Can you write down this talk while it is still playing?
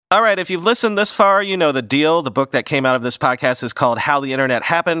All right, if you've listened this far, you know the deal. The book that came out of this podcast is called How the Internet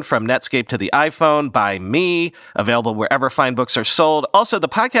Happened, From Netscape to the iPhone by me, available wherever fine books are sold. Also, the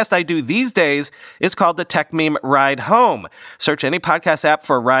podcast I do these days is called the Tech Meme Ride Home. Search any podcast app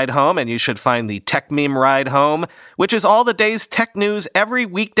for Ride Home, and you should find the Tech Meme Ride Home, which is all the day's tech news every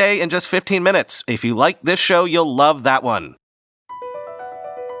weekday in just 15 minutes. If you like this show, you'll love that one.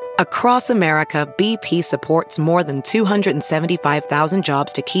 Across America, BP supports more than 275,000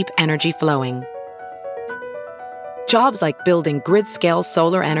 jobs to keep energy flowing. Jobs like building grid-scale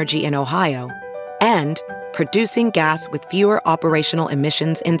solar energy in Ohio and producing gas with fewer operational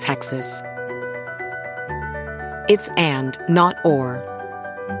emissions in Texas. It's and, not or.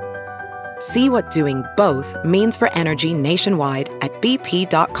 See what doing both means for energy nationwide at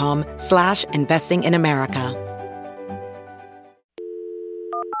bp.com/investing in America.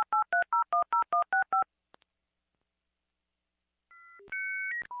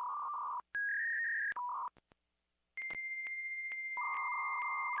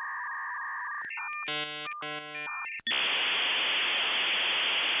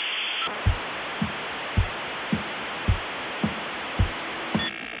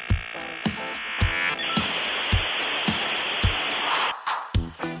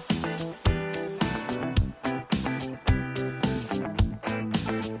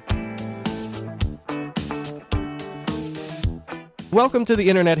 Welcome to the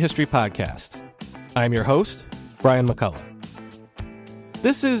Internet History Podcast. I'm your host, Brian McCullough.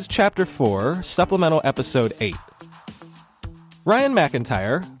 This is Chapter 4, Supplemental Episode 8. Ryan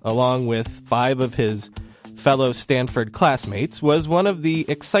McIntyre, along with 5 of his fellow Stanford classmates, was one of the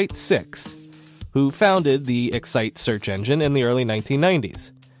Excite Six, who founded the Excite search engine in the early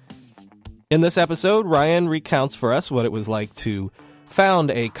 1990s. In this episode, Ryan recounts for us what it was like to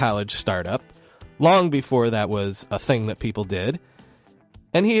found a college startup, long before that was a thing that people did,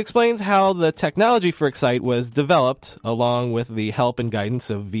 and he explains how the technology for Excite was developed along with the help and guidance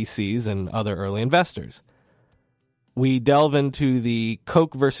of VCs and other early investors. We delve into the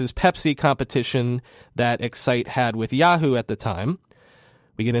Coke versus Pepsi competition that Excite had with Yahoo at the time.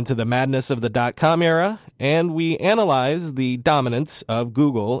 We get into the madness of the dot-com era, and we analyze the dominance of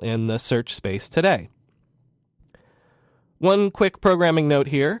Google in the search space today. One quick programming note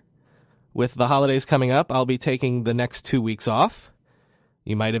here. With the holidays coming up, I'll be taking the next 2 weeks off.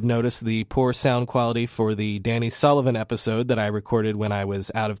 You might have noticed the poor sound quality for the Danny Sullivan episode that I recorded when I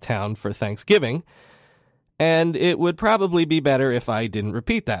was out of town for Thanksgiving, and it would probably be better if I didn't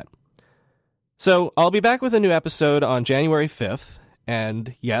repeat that. So I'll be back with a new episode on January 5th,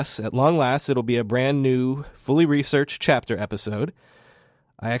 and yes, at long last, it'll be a brand new, fully researched chapter episode.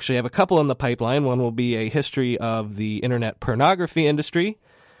 I actually have a couple in the pipeline. One will be a history of the internet pornography industry,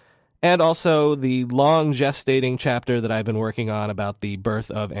 and also the long gestating chapter that I've been working on about the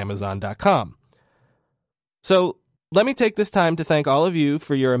birth of Amazon.com. So let me take this time to thank all of you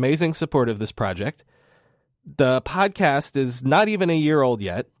for your amazing support of this project. The podcast is not even a year old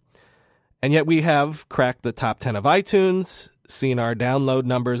yet, and yet we have cracked the top 10 of iTunes, seen our download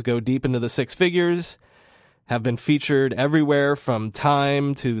numbers go deep into the six figures, have been featured everywhere from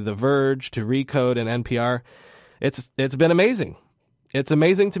Time to The Verge to Recode and NPR. It's been amazing. It's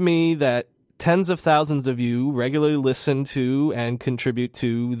amazing to me that tens of thousands of you regularly listen to and contribute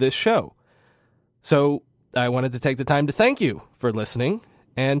to this show. So I wanted to take the time to thank you for listening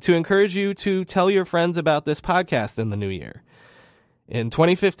and to encourage you to tell your friends about this podcast in the new year. In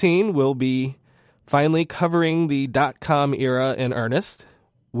 2015, we'll be finally covering the dot-com era in earnest.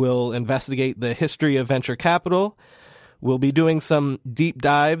 We'll investigate the history of venture capital. We'll be doing some deep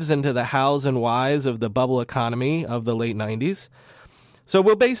dives into the hows and whys of the bubble economy of the late 90s. So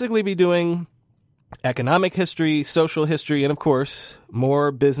we'll basically be doing economic history, social history, and of course,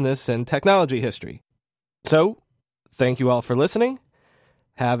 more business and technology history. So, thank you all for listening.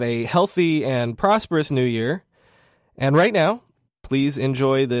 Have a healthy and prosperous new year. And right now, please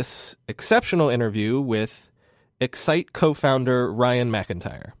enjoy this exceptional interview with Excite co-founder Ryan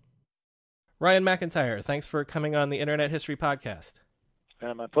McIntyre. Ryan McIntyre, thanks for coming on the Internet History Podcast.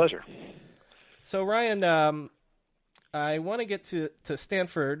 My pleasure. So, Ryan, I want to get to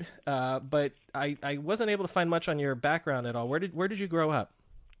Stanford, but I wasn't able to find much on your background at all. Where did you grow up?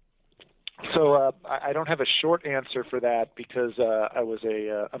 So I don't have a short answer for that because I was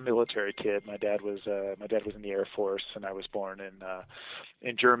a military kid. My dad was in the Air Force, and I was born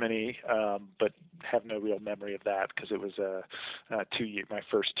in Germany, but have no real memory of that because it was my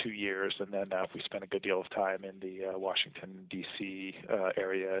first 2 years, and then we spent a good deal of time in the Washington D.C.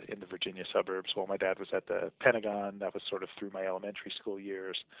 area in the Virginia suburbs. While my dad was at the Pentagon, that was sort of through my elementary school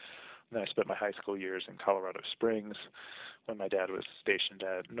years. then I spent my high school years in Colorado Springs when my dad was stationed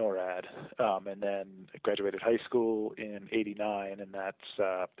at NORAD, and then graduated high school in '89, and that's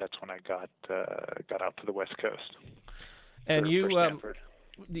when I got out to the West Coast. And for Stanford.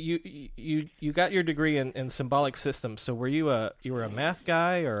 You got your degree in symbolic systems. So were you a math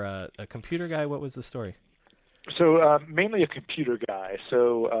guy or a computer guy? What was the story? So mainly a computer guy.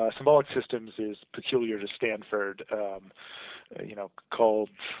 So symbolic systems is peculiar to Stanford, called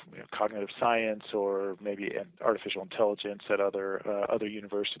cognitive science or maybe artificial intelligence at other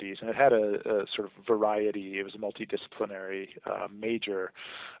universities. And it had a sort of variety. It was a multidisciplinary major.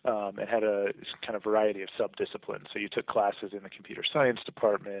 It had a kind of variety of subdisciplines. So you took classes in the computer science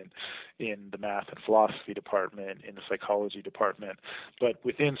department, in the math and philosophy department, in the psychology department. But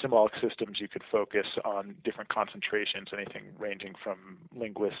within symbolic systems, you could focus on different concentrations, anything ranging from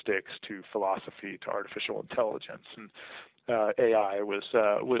linguistics to philosophy to artificial intelligence. And AI was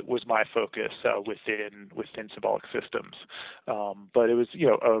my focus within symbolic systems, but it was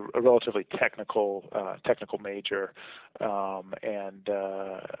a relatively technical major, and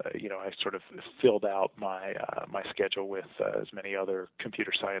I sort of filled out my schedule with as many other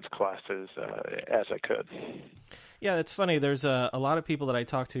computer science classes as I could. Yeah, it's funny. There's a lot of people that I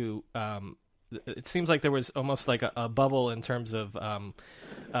talk to. It seems like there was almost like a bubble in terms of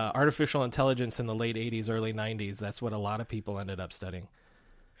artificial intelligence in the late 80s, early 90s. That's what a lot of people ended up studying.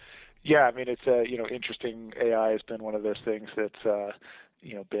 Yeah, I mean, it's interesting. AI has been one of those things that's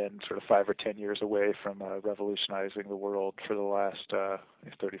been sort of 5 or 10 years away from revolutionizing the world for the last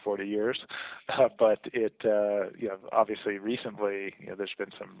 30, 40 years. But it, obviously recently, there's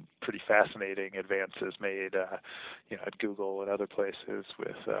been some pretty fascinating advances made, at Google and other places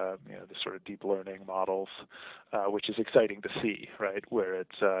with, the sort of deep learning models, which is exciting to see, right? Where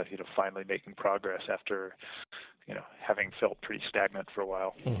it's, finally making progress after, having felt pretty stagnant for a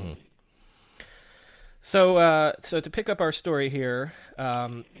while. Mm-hmm. So to pick up our story here,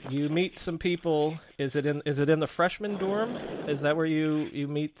 you meet some people. Is it in the freshman dorm? Is that where you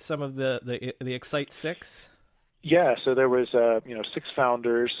meet some of the Excite Six? Yeah, so there was 6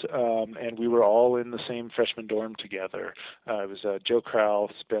 founders, and we were all in the same freshman dorm together. It was Joe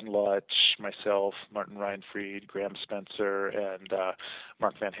Kraus, Ben Lutch, myself, Martin Reinfried, Graham Spencer, and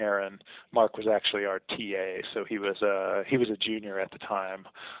Mark Van Haren. Mark was actually our TA, so he was a junior at the time,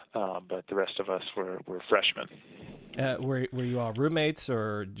 but the rest of us were freshmen. Were you all roommates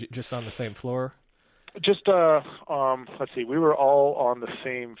or just on the same floor? Just let's see, we were all on the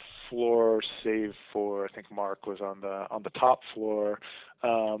same floor, save for I think Mark was on the top floor.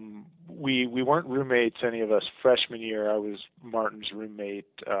 We weren't roommates, any of us, freshman year. I was Martin's roommate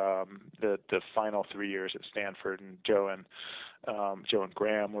the final 3 years at Stanford, and Joe and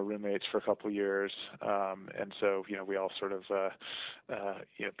Graham were roommates for a couple of years, and so we all sort of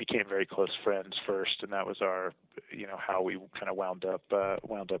became very close friends first, and that was our how we kind of wound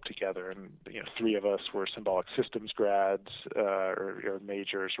up together. And 3 of us were symbolic systems grads or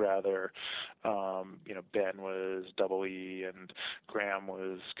majors rather. Ben was double E, and Graham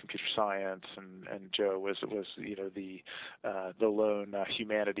was computer science, and Joe was the lone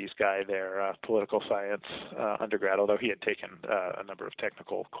humanities guy there, political science undergrad, although he had taken a number of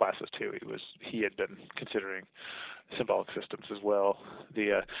technical classes too. He had been considering symbolic systems as well.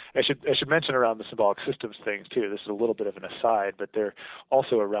 I should mention around the symbolic systems things too. This is a little bit of an aside, but there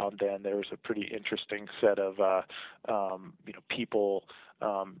also around then there was a pretty interesting set of people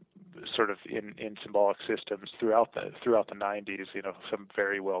sort of in symbolic systems throughout the 90s. Some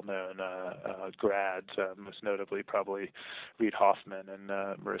very well known grads, most notably probably Reid Hoffman and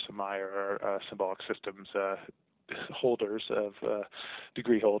Marissa Meyer, are symbolic systems holders of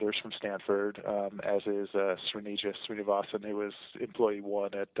degree holders from Stanford, as is Srinivas Srinivasan, who was employee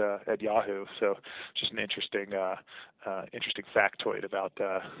 1 at Yahoo. So just an interesting factoid about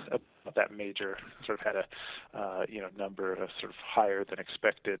that major. Sort of had a number of sort of higher than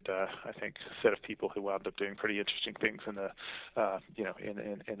expected I think set of people who wound up doing pretty interesting things in the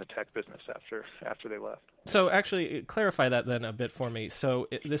in the tech business after they left. So actually clarify that then a bit for me. So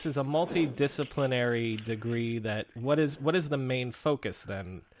this is a multidisciplinary degree. What is the main focus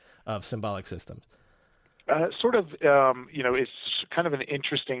then of symbolic systems? It's kind of an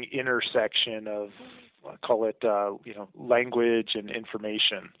interesting intersection of, call it, language and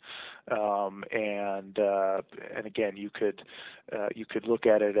information, and again, you could look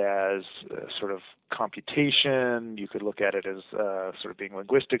at it as sort of computation. You could look at it as sort of being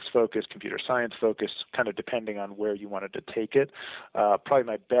linguistics focused, computer science focused, kind of depending on where you wanted to take it. Probably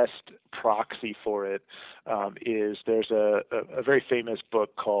my best proxy for it is there's a very famous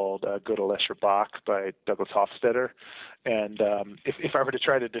book called Gödel, Escher, Bach by Douglas Hofstadter. And if I were to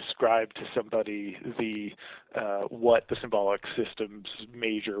try to describe to somebody what the symbolic systems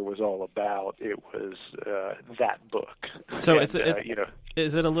major was all about, it was that book. So and, it's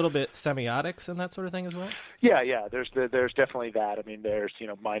is it a little bit semiotics and that sort of thing as well? Yeah. There's definitely that. I mean, there's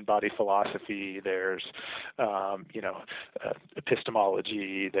mind-body philosophy. There's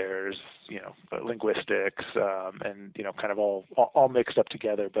epistemology. There's linguistics, and kind of all mixed up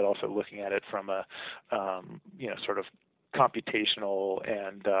together, but also looking at it from a sort of computational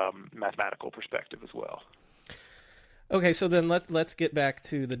and mathematical perspective as well. Okay, so then let's get back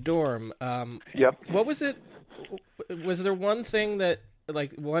to the dorm. Yep. What was it? Was there one thing that,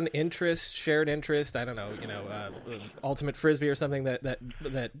 like, one interest, shared interest? I don't know, ultimate frisbee or something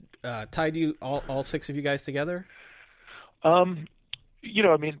that tied you all six of you guys together?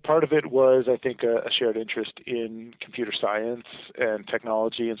 Part of it was, I think, a shared interest in computer science and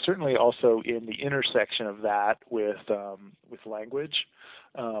technology, and certainly also in the intersection of that with language.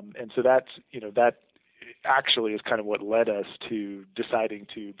 And so that actually is kind of what led us to deciding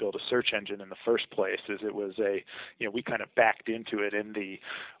to build a search engine in the first place. Is it was we kind of backed into it in the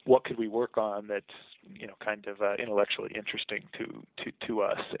what could we work on that's kind of intellectually interesting to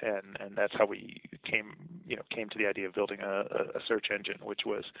us, and that's how we came to the idea of building a search engine, which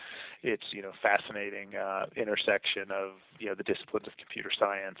was its fascinating intersection of the disciplines of computer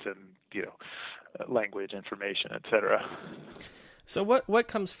science and language, information, etc. So what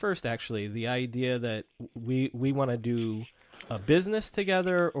comes first, actually? The idea that we want to do a business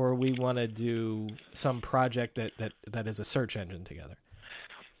together, or we want to do some project that is a search engine together?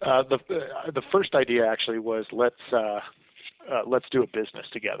 The first idea actually was let's do a business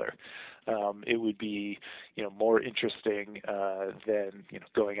together. It would be more interesting than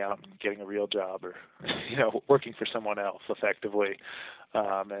going out and getting a real job or working for someone else effectively.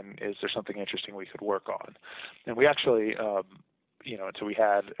 And is there something interesting we could work on? And we actually so we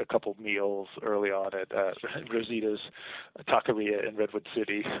had a couple meals early on at Rosita's Taqueria in Redwood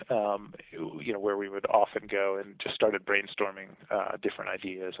City, where we would often go, and just started brainstorming different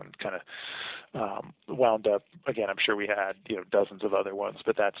ideas, and kind of wound up, again, I'm sure we had dozens of other ones,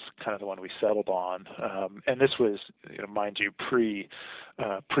 but that's kind of the one we settled on. And this was, mind you,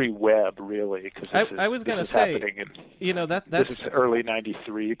 pre-web, really, because I was going to say, this is early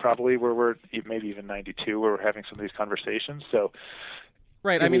 '93 probably, where we're maybe even '92, where we're having some of these conversations. So,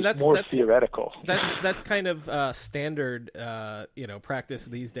 right. I mean, that's theoretical. That's kind of standard, practice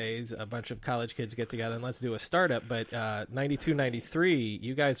these days. A bunch of college kids get together and let's do a startup. But 92, 93,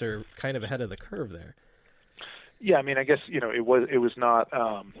 you guys are kind of ahead of the curve there. Yeah, I mean, I guess it was not.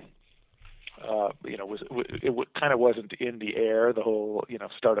 It kind of wasn't in the air, the whole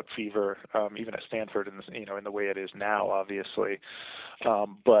startup fever, even at Stanford, in the way it is now, obviously.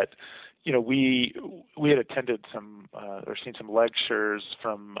 But we had attended some or seen some lectures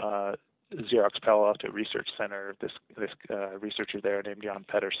from Xerox Palo Alto Research Center. This researcher there named Jan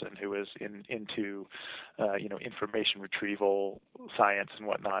Pedersen, who was into information retrieval science and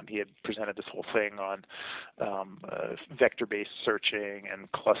whatnot. He had presented this whole thing on vector-based searching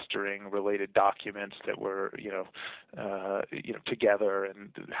and clustering related documents that were together,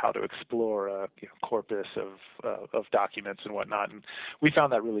 and how to explore a corpus of documents and whatnot. And we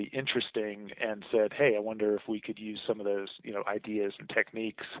found that really interesting, and said, hey, I wonder if we could use some of those ideas and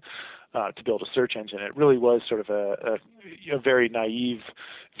techniques to build a search engine. It really was sort of a very naive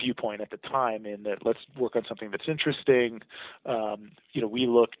viewpoint at the time, in that let's work on something that's interesting. We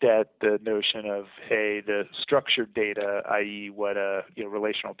looked at the notion of, hey, the structured data, i.e. what a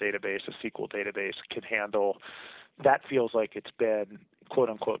relational database, a SQL database can handle, that feels like it's been quote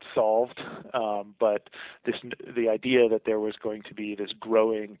unquote solved. But the idea that there was going to be this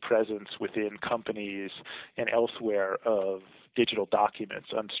growing presence within companies and elsewhere of digital documents,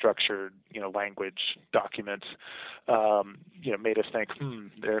 unstructured, language documents, made us think,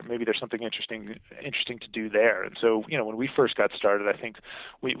 maybe there's something interesting to do there. And so, when we first got started, I think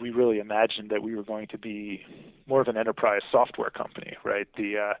we really imagined that we were going to be more of an enterprise software company, right?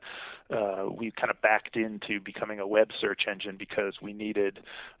 We kind of backed into becoming a web search engine because we needed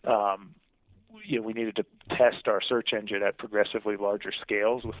to test our search engine at progressively larger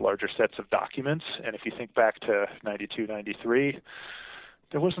scales with larger sets of documents. And if you think back to 92, 93,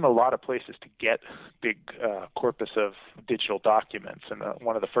 there wasn't a lot of places to get big corpus of digital documents. And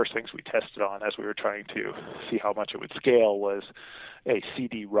one of the first things we tested on as we were trying to see how much it would scale was a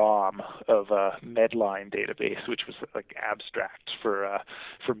CD-ROM of a Medline database, which was like abstracts for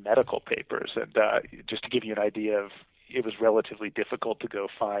medical papers. And just to give you an idea of, it was relatively difficult to go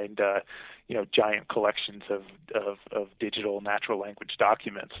find, giant collections of digital natural language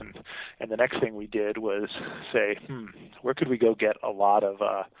documents. And the next thing we did was say, where could we go get a lot of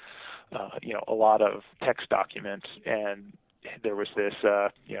text documents? And there was this,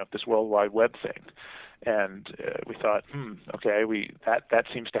 this World Wide Web thing. And we thought, okay, that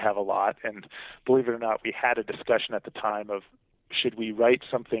seems to have a lot. And believe it or not, we had a discussion at the time of, should we write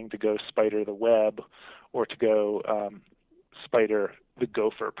something to go spider the web or to go spider the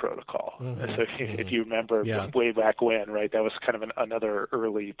Gopher protocol? So if you remember way back when, right, that was kind of another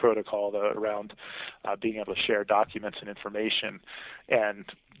early protocol around being able to share documents and information. And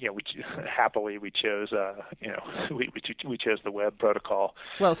we chose we chose the web protocol.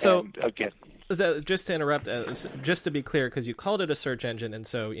 Well, so and again, just to interrupt, just to be clear, because you called it a search engine, and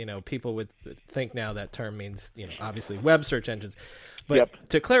so people would think now that term means obviously web search engines. But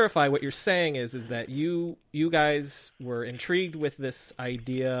to clarify, what you're saying is that you guys were intrigued with this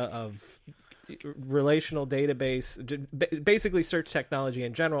idea of relational database, basically search technology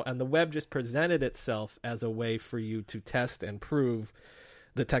in general, and the web just presented itself as a way for you to test and prove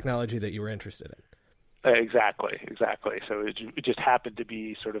the technology that you were interested in. Exactly. So it just happened to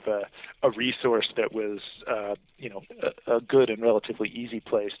be sort of a resource that was, a good and relatively easy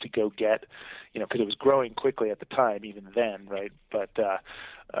place to go get, because it was growing quickly at the time, even then, right? But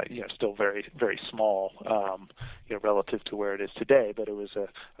still very, very small, relative to where it is today. But it was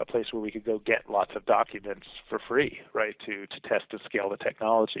a place where we could go get lots of documents for free, right, to test and scale the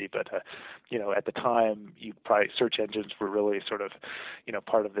technology. But at the time, search engines were really sort of,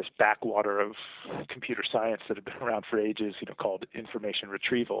 part of this backwater of computer science that had been around for ages, called information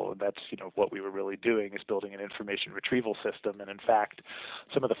retrieval. And that's, what we were really doing, is building an information retrieval system. And in fact,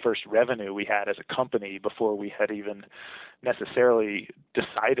 some of the first revenue we had as a company, before we had even necessarily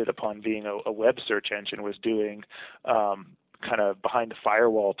decided upon being a web search engine, was doing kind of behind the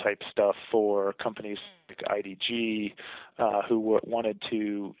firewall type stuff for companies like IDG, who wanted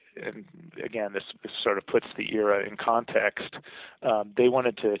to, and again, this sort of puts the era in context, they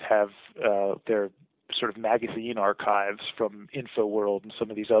wanted to have their sort of magazine archives from InfoWorld and some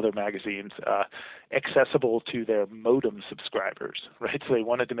of these other magazines accessible to their modem subscribers, right? So they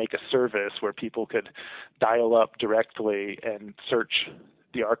wanted to make a service where people could dial up directly and search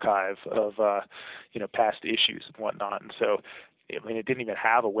the archive of past issues and whatnot. And so it didn't even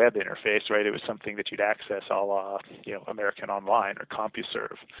have a web interface, right? It was something that you'd access a la, American Online or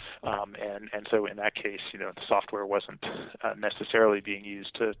CompuServe. And so in that case, the software wasn't necessarily being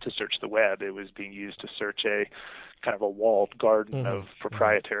used to search the web. It was being used to search a kind of a walled garden of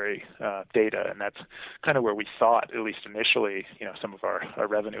proprietary data. And that's kind of where we thought, at least initially, some of our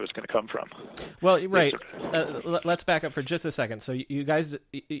revenue was going to come from. Well, right. Let's back up for just a second. So you guys,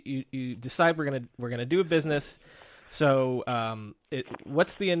 you decide we're gonna do a business. So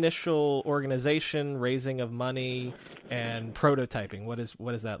what's the initial organization, raising of money, and prototyping? What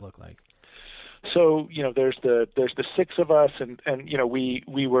does that look like? So there's the six of us, and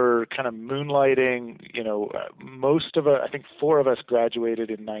we were kind of moonlighting. Most of us, I think 4 of us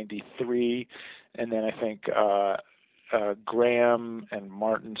graduated in '93, and then I think Graham and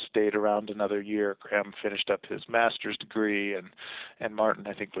Martin stayed around another year. Graham finished up his master's degree, and Martin,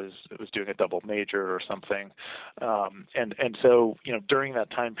 I think, was doing a double major or something. And so during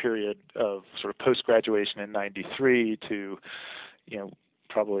that time period of sort of post graduation in '93 to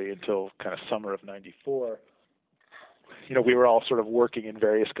probably until kind of summer of '94, we were all sort of working in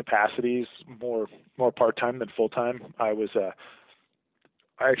various capacities, more part-time than full-time.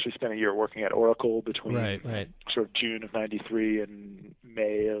 I actually spent a year working at Oracle between sort of June of '93 and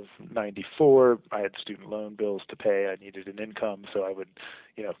May of '94. I had student loan bills to pay. I needed an income, so I would,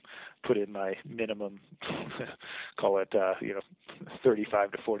 put in my minimum, call it,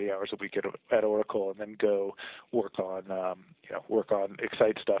 35 to 40 hours a week at Oracle, and then go work on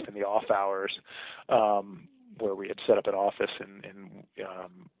Excite stuff in the off hours, where we had set up an office in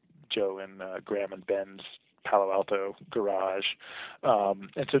Joe and Graham and Ben's Palo Alto garage.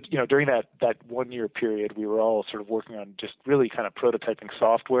 And so, during that 1 year period, we were all sort of working on just really kind of prototyping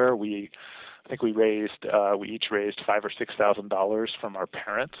software. I think we each raised $5,000 or $6,000 from our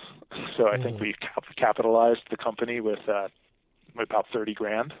parents. So I think we capitalized the company with about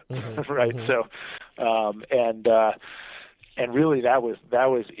 $30,000, right? So, really that was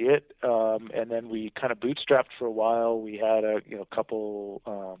it. And then we kind of bootstrapped for a while. We had a couple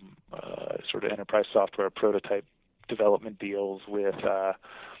sort of enterprise software prototype development deals with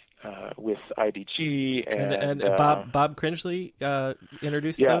IDG and Bob Cringely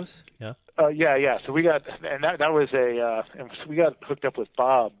introduced those. Yeah. So we got, and that was we got hooked up with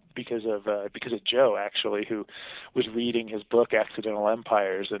Bob because of Joe, actually, who was reading his book Accidental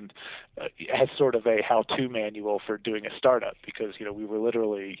Empires, and has sort of a how-to manual for doing a startup, because we were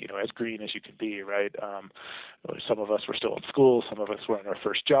literally as green as you could be, right? Some of us were still in school, some of us were in our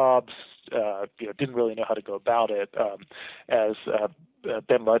first jobs, didn't really know how to go about it. As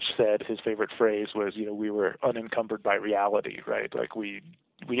Ben Lutch said, his favorite phrase was, we were unencumbered by reality, right? Like we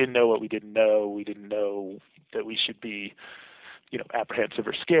didn't know what we didn't know. We didn't know that we should be, apprehensive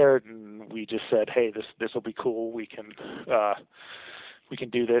or scared, and we just said, hey, this will be cool. We can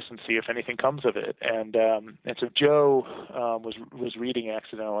do this and see if anything comes of it. And so Joe was reading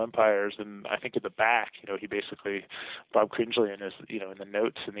Accidental Empires, and I think at the back, he basically, Bob Cringely in his, in the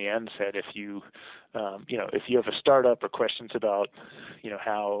notes in the end said, if you have a startup or questions about,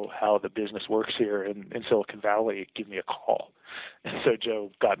 how the business works here in Silicon Valley, give me a call. And so Joe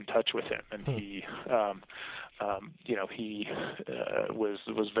got in touch with him, and he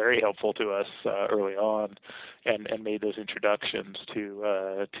was very helpful to us early on, and made those introductions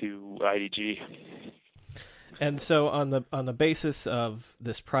to IDG. And so on the basis of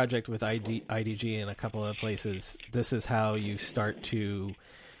this project with IDG in a couple of places, this is how you start to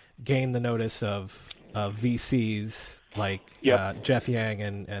gain the notice of VCs like Jeff Yang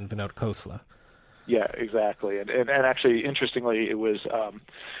and Vinod Khosla. Yeah, exactly. And actually, interestingly, it was,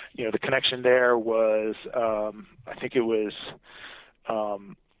 the connection there was, I think it was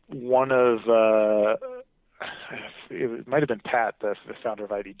one of, it might have been Pat, the founder of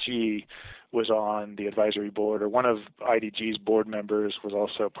IDG, was on the advisory board, or one of IDG's board members was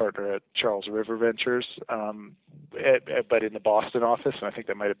also a partner at Charles River Ventures, but in the Boston office, and I think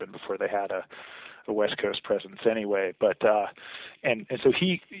that might have been before they had a West Coast presence anyway. But and so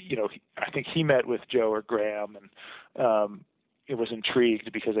he, I think he met with Joe or Graham, and it was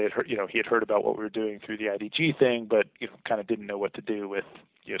intrigued because they had heard, he had heard about what we were doing through the IDG thing, but kind of didn't know what to do with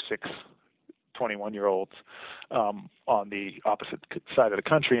 6 21-year-olds on the opposite side of the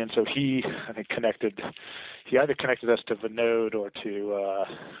country. And so he, I think, he either connected us to Vinod or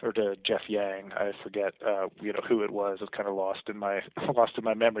to Jeff Yang. I forget, who it was. It's kind of lost in my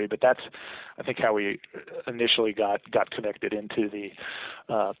memory. But that's, I think, how we initially got connected into the,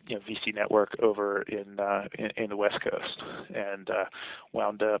 VC network over in the West Coast, and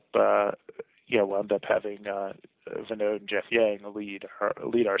wound up having Vinod and Jeff Yang lead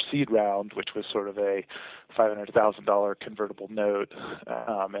our seed round, which was sort of a $500,000 convertible note,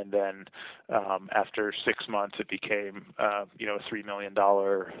 and then after 6 months, it became a $3 million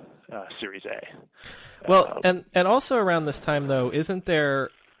Series A. Well, and also around this time, though, isn't there,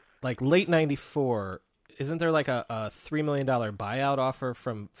 like late '94? Isn't there like a $3 million buyout offer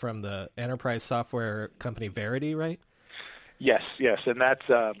from the enterprise software company Verity, right? Yes, and that's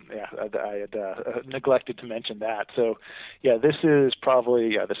I had neglected to mention that. So, this is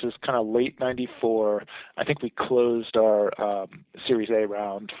kind of late '94. I think we closed our Series A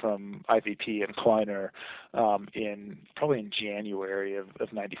round from IVP and Kleiner probably in January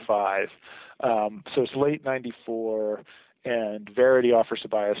of '95. So it's late *94. And Verity offers to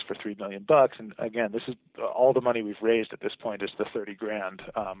buy us for $3 million. And again, this is all the money we've raised at this point is the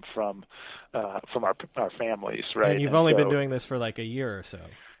 $30,000 from our families, right? And you've only been doing this for like a year or so.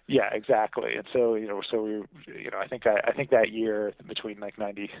 Yeah, exactly. And so I think that year between like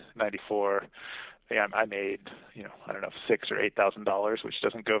 94, I made I don't know, $6,000 or $8,000, which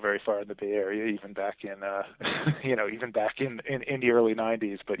doesn't go very far in the Bay Area, even back in in the early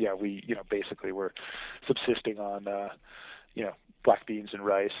 '90s. But we basically were subsisting on black beans and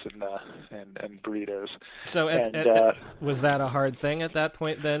rice and burritos. So was that a hard thing at that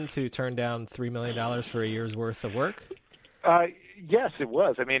point then, to turn down $3 million for a year's worth of work? Yes, it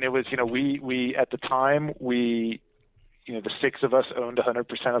was. I mean, it was, we at the time, the 6 of us owned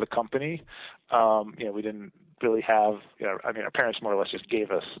 100% of the company. We didn't really have, our parents more or less just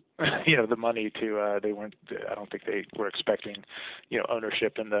gave us, the money to, I don't think they were expecting,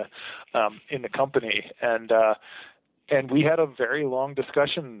 ownership in the company. And we had a very long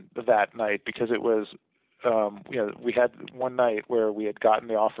discussion that night, because it was, we had one night where we had gotten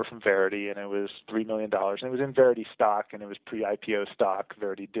the offer from Verity, and it was $3 million, and it was in Verity stock, and it was pre-IPO stock.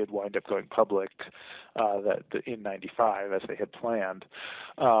 Verity did wind up going public in '95, as they had planned,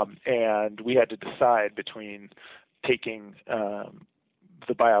 and we had to decide between taking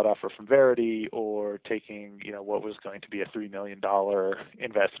the buyout offer from Verity or taking, what was going to be a $3 million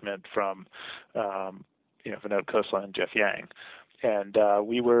investment from, Vinod Khosla and Jeff Yang. And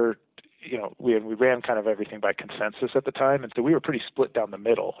we were, we ran kind of everything by consensus at the time. And so we were pretty split down the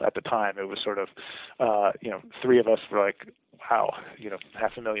middle at the time. It was sort of, three of us were like, wow,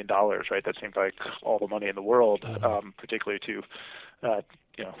 $500,000, right? That seemed like all the money in the world, particularly to, a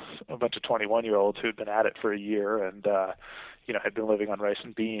bunch of 21-year-olds who'd been at it for a year and, had been living on rice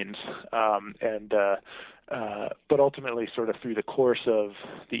and beans. But ultimately, sort of through the course of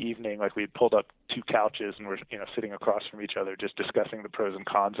the evening, like we pulled up two couches and we're, sitting across from each other, just discussing the pros and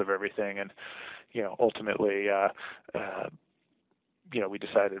cons of everything. And, ultimately, we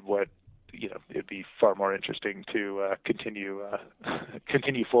decided what, it'd be far more interesting to continue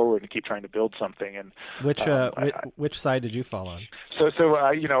forward and keep trying to build something. And which side did you fall on? So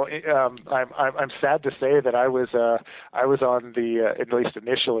I'm sad to say that I was on the at least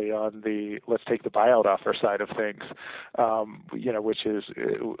initially on the let's take the buyout offer side of things, which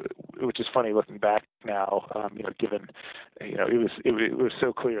is funny looking back now. Given it was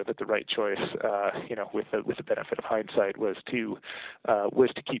so clear that the right choice, with the benefit of hindsight, was to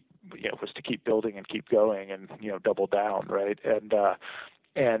keep building and keep going and double down, right? And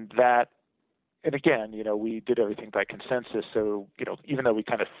that. And again, we did everything by consensus. So, even though we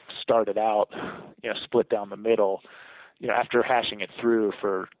kind of started out, split down the middle, after hashing it through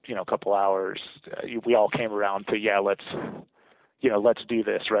for, a couple hours, we all came around to, let's do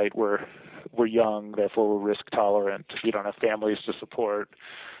this, right? We're young, therefore we're risk tolerant. We don't have families to support.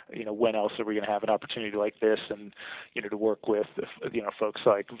 When else are we going to have an opportunity like this? And, to work with, folks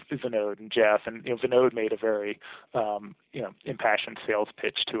like Vinod and Jeff. And, Vinod made a very, impassioned sales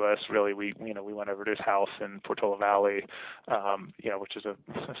pitch to us. Really, we went over to his house in Portola Valley, which is a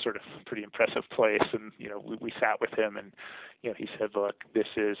sort of pretty impressive place. And, we sat with him and, he said, look, this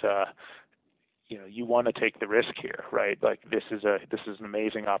is, you want to take the risk here, right? Like this is an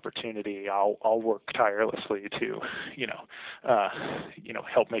amazing opportunity. I'll work tirelessly to,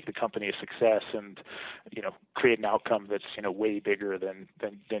 help make the company a success and, create an outcome that's, way bigger than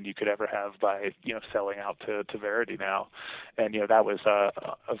you could ever have by, selling out to Verity now. And, that was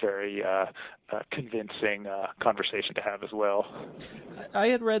a very convincing conversation to have as well. I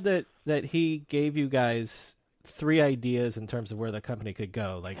had read that he gave you guys 3 ideas in terms of where the company could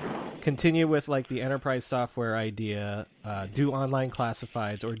go, like continue with like the enterprise software idea, do online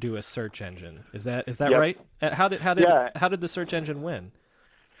classifieds, or do a search engine. Is that yep. Right? How did the search engine win?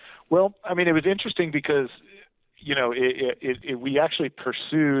 Well, I mean, it was interesting because we actually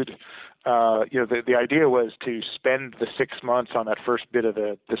pursued. The idea was to spend the 6 months on that first bit of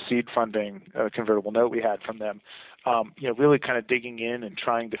the seed funding convertible note we had from them, really kind of digging in and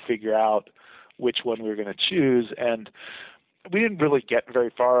trying to figure out which one we were going to choose. And we didn't really get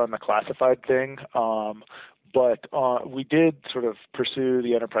very far on the classified thing, but we did sort of pursue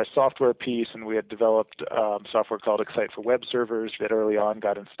the enterprise software piece, and we had developed software called Excite for web servers that early on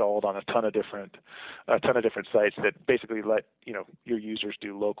got installed on a ton of different sites that basically let your users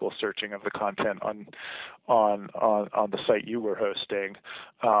do local searching of the content on the site you were hosting,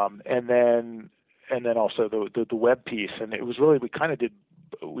 and then also the web piece. And it was really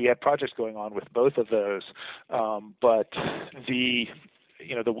we had projects going on with both of those, but the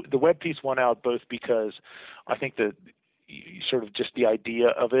web piece won out both because I think that sort of just the idea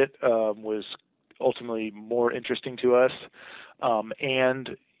of it was ultimately more interesting to us,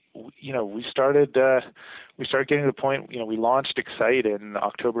 and we started getting to the point. We launched Excite in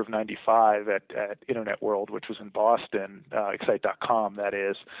October of '95 at Internet World, which was in Boston, Excite.com, that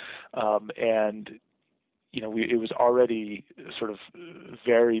is, and it was already sort of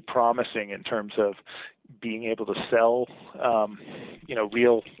very promising in terms of being able to sell, to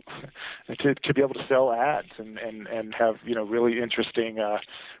be able to sell ads and have, really interesting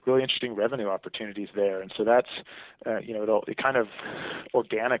revenue opportunities there. And so that's, it kind of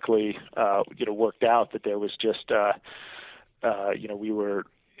organically, worked out that there was just, we were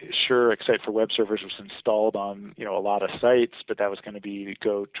sure Excite for web servers was installed on, a lot of sites, but that was going to be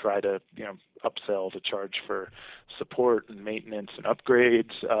go try to, upsell to charge for support and maintenance and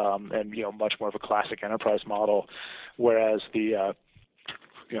upgrades, and, much more of a classic enterprise model. Whereas the,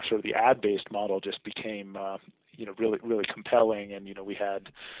 sort of the ad-based model just became, really, really compelling. And, we had,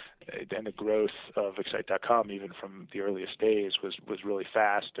 and the growth of Excite.com, even from the earliest days, was really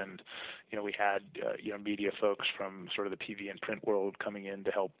fast. And, we had, media folks from sort of the TV and print world coming in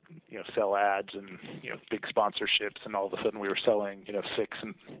to help, sell ads and, big sponsorships. And all of a sudden we were selling, 6-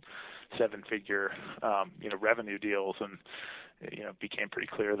 and 7-figure, revenue deals. And, became pretty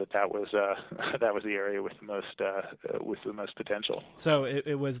clear that was that was the area with the most potential. So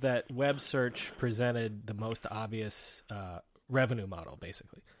it was that web search presented the most obvious revenue model,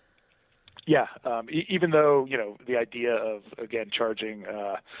 basically. Yeah, even though the idea of again charging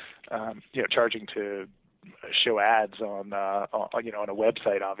to show ads on a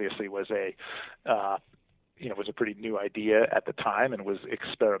website obviously was was a pretty new idea at the time and was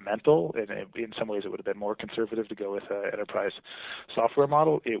experimental. And in some ways, it would have been more conservative to go with an enterprise software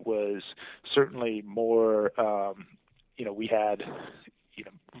model. It was certainly more. We had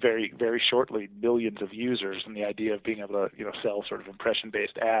very, very shortly millions of users, and the idea of being able to sell sort of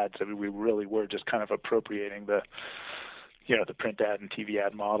impression-based ads. I mean, we really were just kind of appropriating the print ad and TV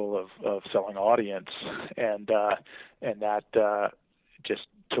ad model of selling audience, and that just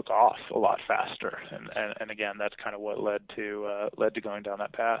took off a lot faster. And again, that's kind of what led to going down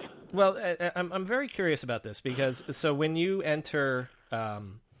that path. Well, I'm very curious about this because so when you enter.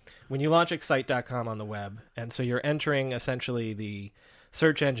 When you launch Excite.com on the web, and so you're entering essentially the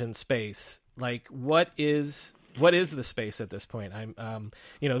search engine space, like what is the space at this point?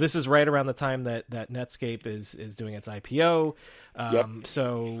 This is right around the time that Netscape is doing its IPO. Yep.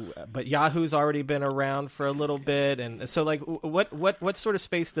 So, but Yahoo's already been around for a little bit, and so like what sort of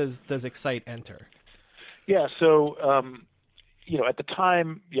space does Excite enter? Yeah. So. At the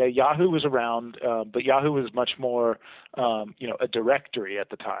time, Yahoo was around, but Yahoo was much more, a directory at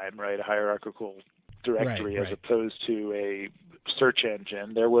the time, right? A hierarchical directory as opposed to a search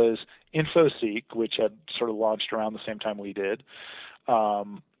engine. There was InfoSeek, which had sort of launched around the same time we did,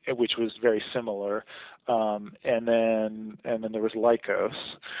 which was very similar. And then there was Lycos,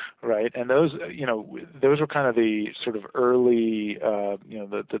 right? And those were kind of the sort of early,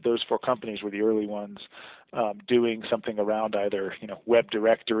 those four companies were the early ones doing something around either web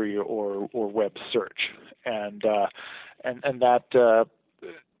directory or web search, and that.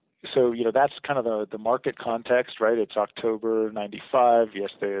 So that's kind of the market context, right? It's October '95. Yes,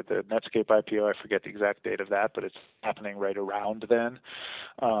 the Netscape IPO. I forget the exact date of that, but it's happening right around then,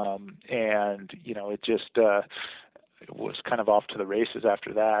 and it just it was kind of off to the races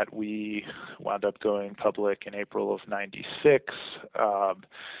after that. We wound up going public in April of '96.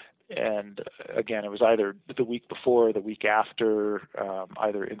 And again, it was either the week before or the week after,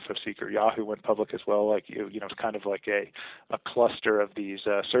 either InfoSeek or Yahoo went public as well. Like it's kind of like a cluster of these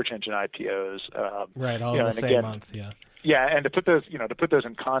search engine IPOs. Right, all in the same month. Yeah. Yeah, and to put those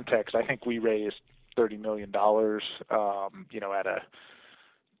in context, I think we raised $30 million. At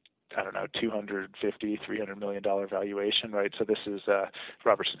a $250-300 million valuation, right? So this is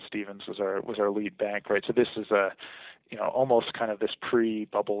Robertson Stephens was our lead bank, right? So this is almost kind of this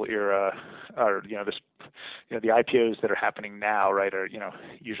pre-bubble era, or the IPOs that are happening now, right, are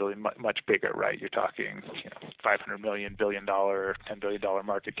usually much bigger, right? You're talking $500 million, $1 billion, $10 billion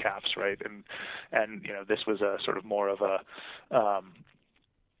market caps, right? And this was a sort of more of a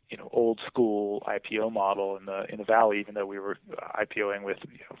old school IPO model in the Valley. Even though we were IPOing with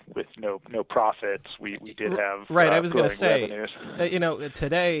no profits, we did have right. I was going to say, revenues.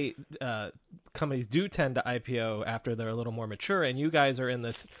 Today companies do tend to IPO after they're a little more mature, and you guys are in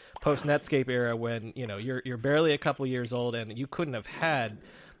this post Netscape era when you're barely a couple years old, and you couldn't have had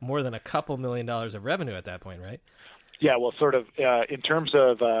more than a couple $1 million of revenue at that point, right? Yeah, well, sort of in terms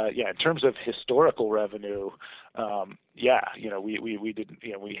of historical revenue, we did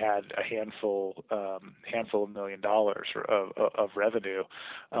we had a handful of $1 million of revenue.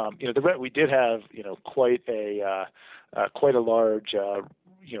 We did have quite a large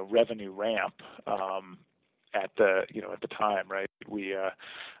revenue ramp at the time, right? We I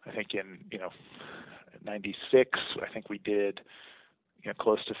think in '96 I think we did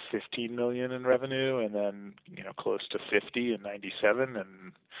close to 15 million in revenue, and then close to 50 in '97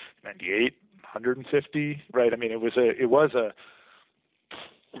 and '98, 150, right? I mean, it was a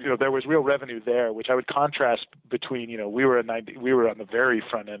there was real revenue there, which I would contrast between we were on the very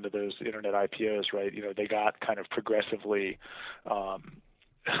front end of those internet IPOs, right? They got kind of progressively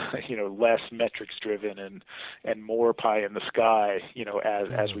less metrics driven and more pie in the sky,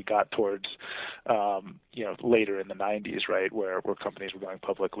 as we got towards, later in the 90s, right, where companies were going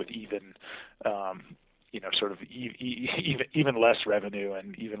public with even, sort of even less revenue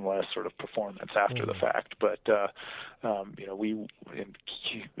and even less sort of performance after the fact. But, we, in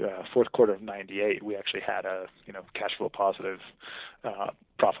fourth quarter of '98, we actually had a, cash flow positive,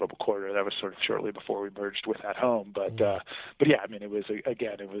 profitable quarter. That was sort of shortly before we merged with At Home. But yeah, I mean, it was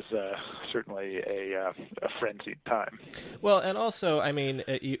certainly a frenzied time. Well, and also, I mean,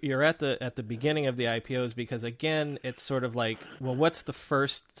 you're at the beginning of the IPOs because again, it's sort of like, well, what's the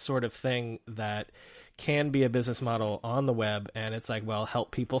first sort of thing that can be a business model on the web, and it's like, well, help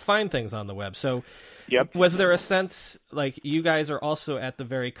people find things on the web. So Yep. was there a sense, like, you guys are also at the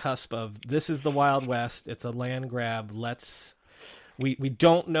very cusp of, this is the Wild West, it's a land grab, we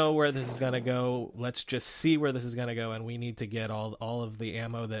don't know where this is going to go, let's just see where this is going to go, and we need to get all of the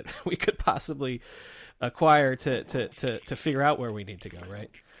ammo that we could possibly acquire to figure out where we need to go, right?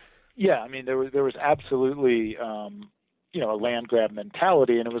 Yeah, I mean, there was absolutely a land grab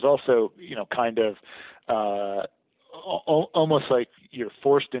mentality, and it was also kind of almost like you're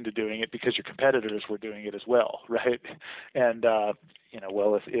forced into doing it because your competitors were doing it as well, right? And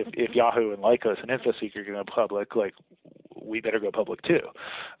well, if Yahoo and Lycos and InfoSeek are going to go public, like, we better go public too.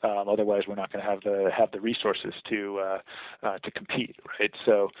 Otherwise, we're not going to have the resources to compete, right?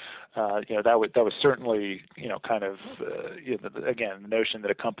 So, that was certainly kind of again, the notion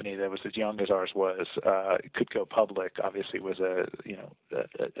that a company that was as young as ours was could go public obviously was a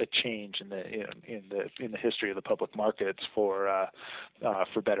change in the history of the public markets for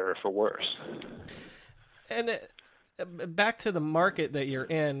better or for worse. And back to the market that you're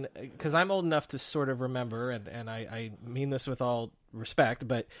in, because I'm old enough to sort of remember, and I mean this with all respect,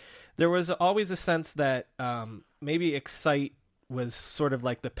 but there was always a sense that maybe Excite was sort of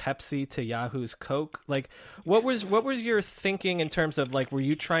like the Pepsi to Yahoo's Coke. Like, what was your thinking in terms of, like, were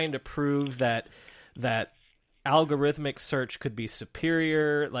you trying to prove that algorithmic search could be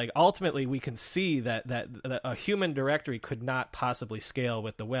superior? Like, ultimately, we can see that a human directory could not possibly scale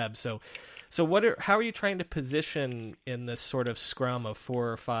with the web. So how are you trying to position in this sort of scrum of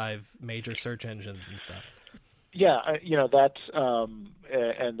 4 or 5 major search engines and stuff? Yeah, that's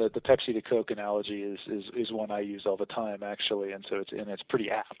and the Pepsi to Coke analogy is one I use all the time, actually, and so it's pretty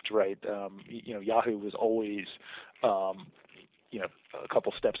apt, right? Yahoo was always a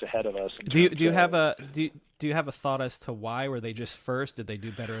couple steps ahead of us. Do you have a thought as to why? Were they just first? Did they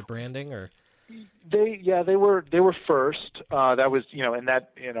do better at branding, or? They were first. That was and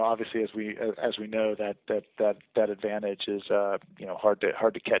that obviously as we know that advantage is hard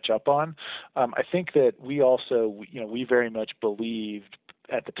to catch up on. I think that we also we very much believed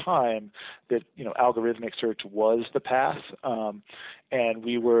at the time that algorithmic search was the path, and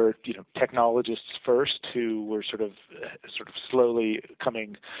we were technologists first who were sort of slowly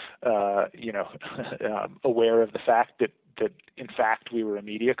coming aware of the fact that in fact we were a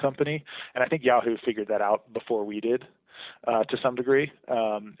media company, and I think Yahoo figured that out before we did. To some degree,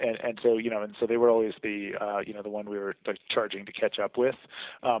 and so they were always the one we were charging to catch up with,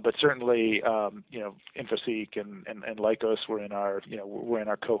 but certainly InfoSeek and Lycos were in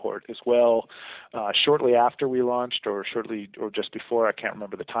our cohort as well. Shortly after we launched, or just before, I can't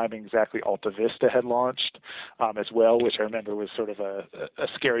remember the timing exactly, Alta Vista had launched as well, which I remember was sort of a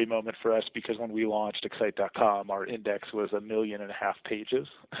scary moment for us, because when we launched Excite.com, our index was 1.5 million pages,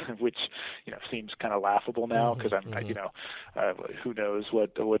 which seems kind of laughable now, because who knows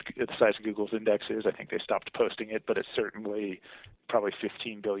what the size of Google's index is. I think they stopped posting it, but it's certainly probably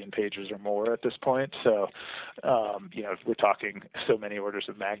 15 billion pages or more at this point. So, we're talking so many orders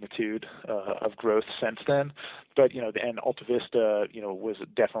of magnitude of growth since then. But, and Alta Vista, was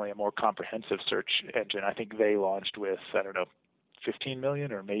definitely a more comprehensive search engine. I think they launched with, 15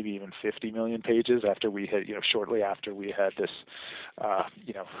 million or maybe even 50 million pages after we had, shortly after we had this,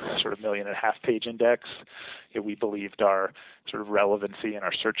 sort of 1.5 million page index. We believed our sort of relevancy and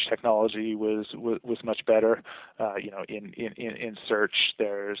our search technology was much better. In search,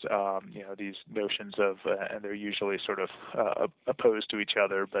 there's, these notions of, and they're usually sort of opposed to each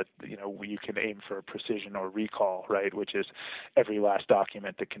other, but, you can aim for precision or recall, right, which is every last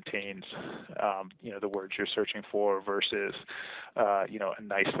document that contains, the words you're searching for versus, a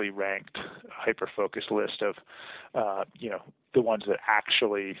nicely ranked, hyper-focused list of, the ones that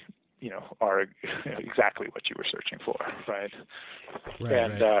actually, are exactly what you were searching for, right?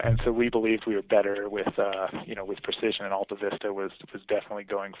 And so we believed we were better with precision, and Alta Vista was definitely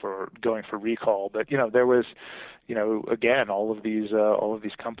going for recall. But there was, again, all of these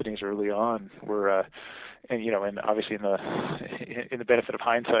companies early on were. And obviously in the benefit of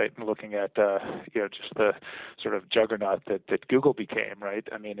hindsight and looking at just the sort of juggernaut that Google became, right?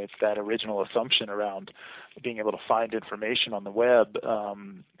 I mean, it's that original assumption around being able to find information on the web,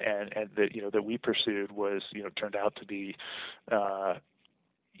 and that we pursued was turned out to be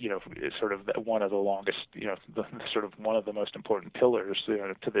sort of one of the longest, sort of one of the most important pillars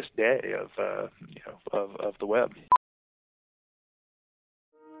to this day of the web.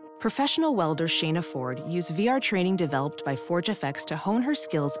 Professional welder Shayna Ford used VR training developed by ForgeFX to hone her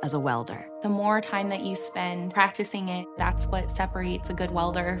skills as a welder. The more time that you spend practicing it, that's what separates a good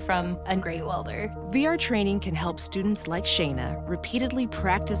welder from a great welder. VR training can help students like Shayna repeatedly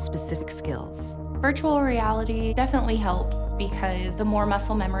practice specific skills. Virtual reality definitely helps because the more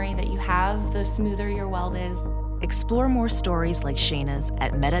muscle memory that you have, the smoother your weld is. Explore more stories like Shayna's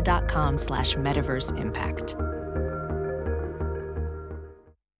at meta.com/metaverseimpact.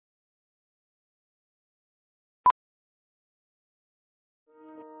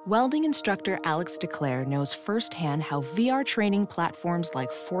 Welding instructor Alex DeClaire knows firsthand how VR training platforms like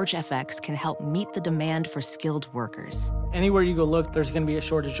ForgeFX can help meet the demand for skilled workers. Anywhere you go look, there's going to be a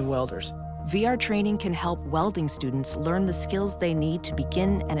shortage of welders. VR training can help welding students learn the skills they need to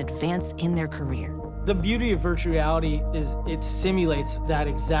begin and advance in their career. The beauty of virtual reality is it simulates that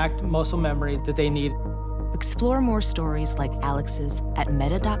exact muscle memory that they need. Explore more stories like Alex's at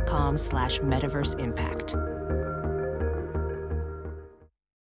meta.com/metaverseimpact.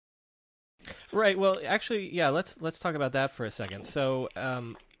 Right. Well, actually, yeah. Let's talk about that for a second. So,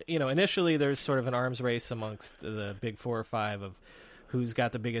 initially there's sort of an arms race amongst the big 4 or 5 of who's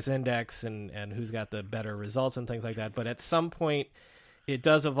got the biggest index and who's got the better results and things like that. But at some point, it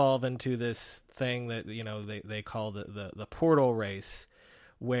does evolve into this thing that they call the portal race,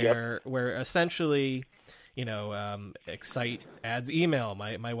 where essentially, Excite adds email.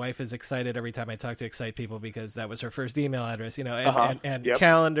 My wife is excited every time I talk to Excite people because that was her first email address, and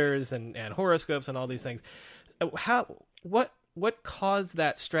calendars and horoscopes and all these things. What caused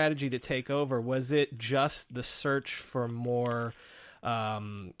that strategy to take over? Was it just the search for more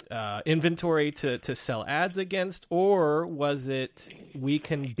inventory to sell ads against, or was it we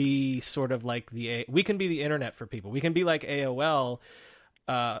can be sort of like we can be the internet for people? We can be like AOL,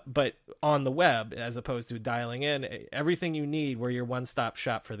 but on the web, as opposed to dialing in everything you need. We're your one-stop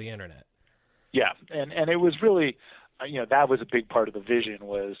shop for the internet. Yeah, and it was really, that was a big part of the vision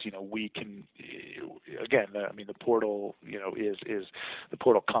was, we can, again, the portal, is the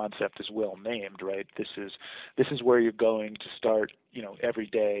portal concept is well named, right? This is where you're going to start, every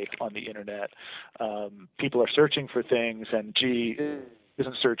day on the internet. People are searching for things, and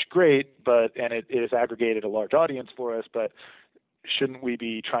isn't search great, and it has aggregated a large audience for us, but shouldn't we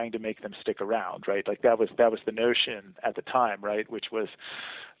be trying to make them stick around, right? Like that was the notion at the time, right? Which was,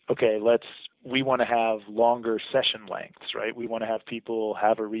 okay, we want to have longer session lengths, right? We want to have people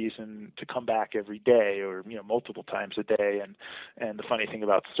have a reason to come back every day or, multiple times a day. And the funny thing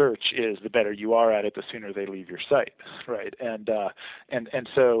about search is the better you are at it, the sooner they leave your site, right? And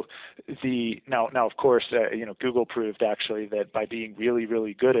so now of course, Google proved actually that by being really,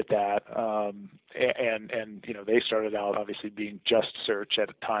 really good at that, and they started out obviously being just search at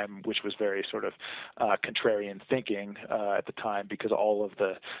a time, which was very sort of contrarian thinking at the time because all of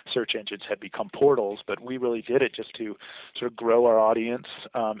the search engines had become portals, but we really did it just to sort of grow our audience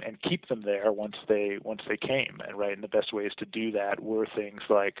and keep them there once they came. And right, and the best ways to do that were things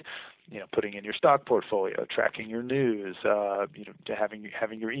like putting in your stock portfolio, tracking your news, to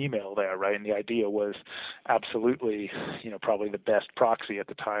having your email there, right? And the idea was absolutely, probably the best proxy at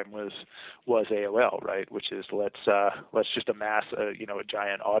the time was AOL, right? Which is let's just amass a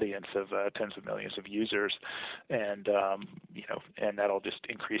giant audience of tens of millions of users, and and that'll just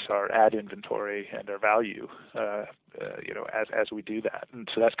increase our ad inventory and our value, as we do that. And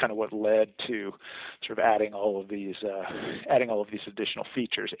so that's kind of what led to sort of adding all of these additional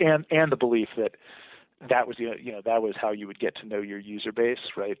features, and the belief that was that was how you would get to know your user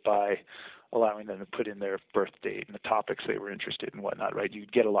base, right? By allowing them to put in their birth date and the topics they were interested in and whatnot, right?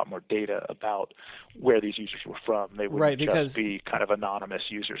 You'd get a lot more data about where these users were from. They wouldn't just be kind of anonymous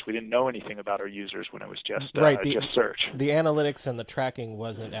users. We didn't know anything about our users when it was just just search. The analytics and the tracking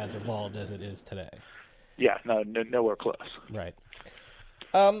wasn't as evolved as it is today. Yeah, nowhere close. Right.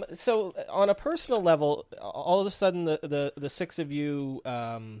 So on a personal level, all of a sudden the 6 of you,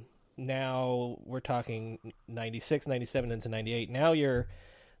 now we're talking 96, 97 into 98. Now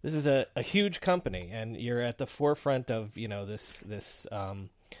this is a huge company, and you're at the forefront of this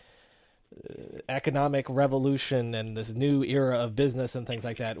economic revolution and this new era of business and things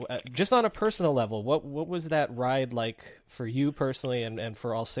like that. Just on a personal level, what was that ride like for you personally and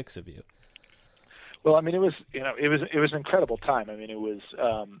for all 6 of you? Well, it was it was an incredible time. It was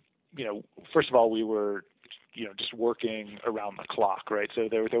first of all, we were just working around the clock, right? So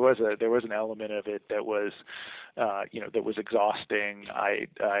there was an element of it that was that was exhausting. I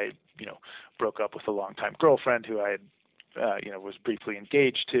broke up with a longtime girlfriend who I had was briefly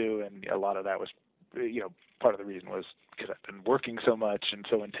engaged to, and a lot of that was part of the reason was because I've been working so much and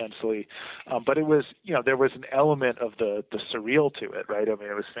so intensely. But it was, there was an element of the surreal to it, right? I mean,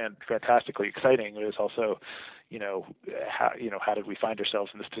 it was fantastically exciting. It was also, how did we find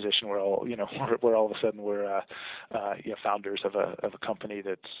ourselves in this position where where all of a sudden we're, founders of a company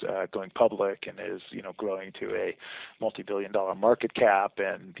that's going public and is, growing to a multi-billion-dollar market cap,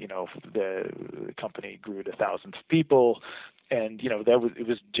 and the company grew to thousands of people, and it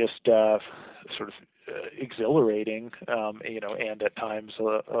was just sort of exhilarating, and at times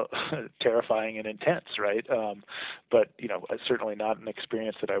terrifying and intense, right? But certainly not an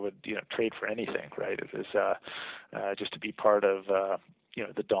experience that I would trade for anything, right? It was just to be part of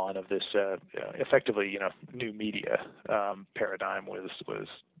the dawn of this effectively new media paradigm was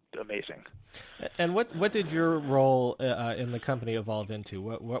amazing. And what did your role in the company evolve into?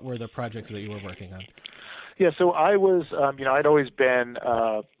 What were the projects that you were working on? Yeah, so I was, I'd always been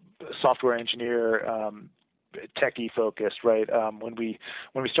a software engineer, techie focused, right? When we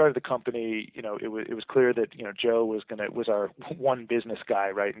started the company, it was clear that Joe was our one business guy,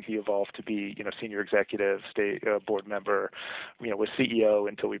 right? And he evolved to be senior executive, state board member, was CEO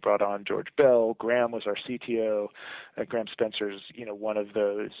until we brought on George Bell. Graham was our CTO. Graham Spencer's one of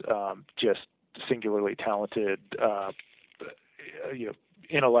those just singularly talented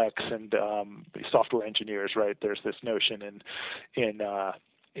intellects and software engineers, right? There's this notion in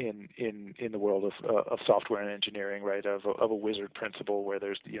the world of software and engineering, right, of a wizard principle, where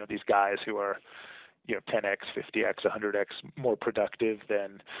there's these guys who are 10x, 50x, 100x more productive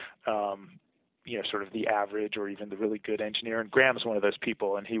than sort of the average or even the really good engineer. And Graham's one of those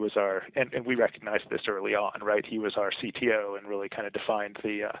people, and he was and we recognized this early on, right? He was our CTO and really kind of defined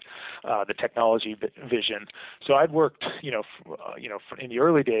the technology vision. So I'd worked, in the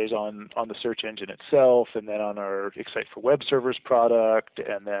early days on the search engine itself, and then on our Excite for Web Servers product,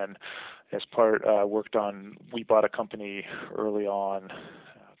 and then as part we bought a company early on,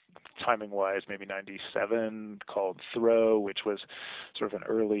 timing-wise, maybe 97, called Throw, which was sort of an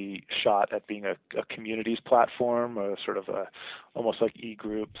early shot at being a communities platform, sort of almost like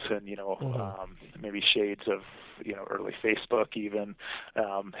e-groups and, maybe shades of, early Facebook even,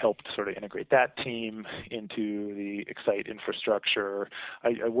 helped sort of integrate that team into the Excite infrastructure.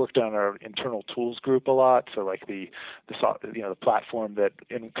 I worked on our internal tools group a lot, so like the platform that,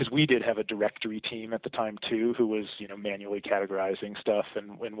 because we did have a directory team at the time too, who was, manually categorizing stuff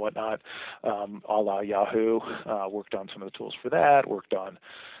and whatnot, a la Yahoo. Worked on some of the tools for that, worked on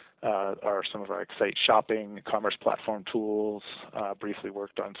some of our Excite shopping, commerce platform tools, briefly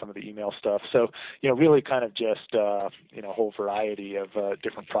worked on some of the email stuff. So, really kind of just, a whole variety of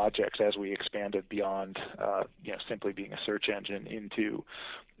different projects as we expanded beyond, simply being a search engine into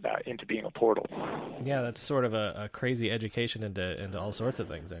being a portal. Yeah, that's sort of a crazy education into all sorts of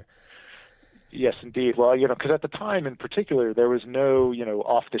things there. Yes, indeed. Well, because at the time in particular, there was no,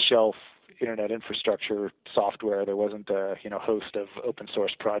 off-the-shelf internet infrastructure software. There wasn't a host of open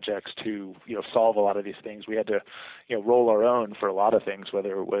source projects to solve a lot of these things. We had to roll our own for a lot of things,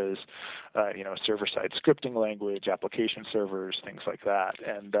 whether it was server-side scripting language, application servers, things like that.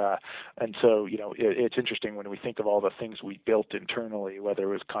 And so it's interesting when we think of all the things we built internally, whether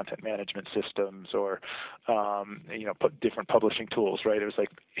it was content management systems or different publishing tools. Right? It was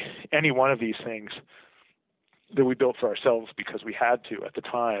like any one of these things that we built for ourselves because we had to at the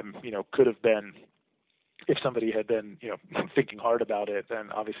time, could have been, if somebody had been, thinking hard about it,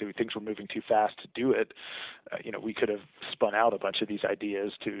 then obviously things were moving too fast to do it. We could have spun out a bunch of these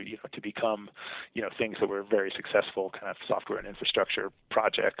ideas to become, things that were very successful kind of software and infrastructure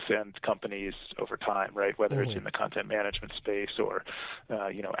projects and companies over time, right? Whether it's in the content management space or,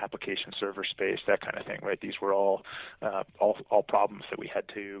 application server space, that kind of thing, right? These were all problems that we had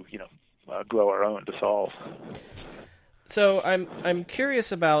to, grow our own to solve. So I'm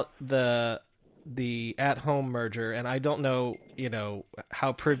curious about the at-home merger, and I don't know,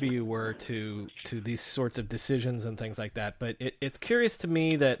 how privy you were to these sorts of decisions and things like that, but it's curious to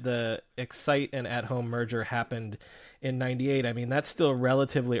me that the Excite and at-home merger happened in 98. I mean, that's still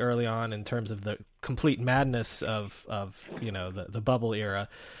relatively early on in terms of the complete madness of the bubble era.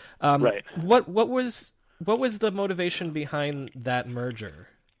 Right. What was the motivation behind that merger?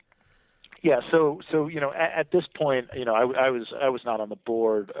 Yeah, so at this point, I was not on the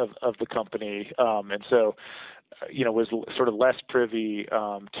board of the company, and so was sort of less privy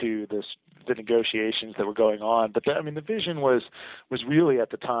to the negotiations that were going on. But the vision was really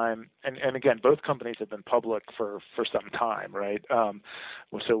at the time, and again, both companies have been public for some time, right?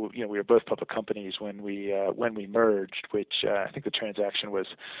 So we were both public companies when we merged, which I think the transaction was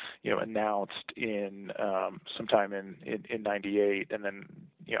announced in sometime in 98, and then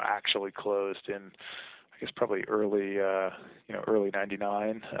actually closed in, I guess probably early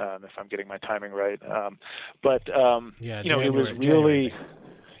 '99, if I'm getting my timing right. But it was really,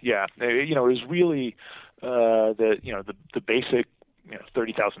 it was really the basic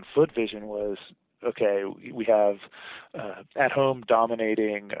 30,000 foot vision was, okay, we have at-home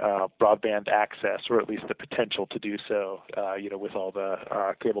dominating broadband access, or at least the potential to do so, with all the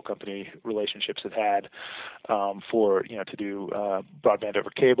cable company relationships it had to do broadband over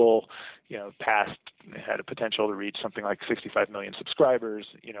cable. Had a potential to reach something like 65 million subscribers,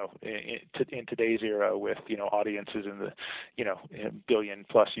 in today's era with, audiences in the, billion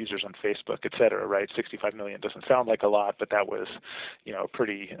plus users on Facebook, et cetera, right? 65 million doesn't sound like a lot, but that was, a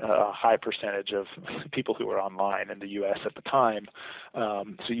pretty high percentage of people who were online in the U.S. at the time.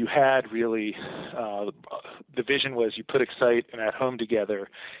 So you had really, the vision was you put Excite and At Home together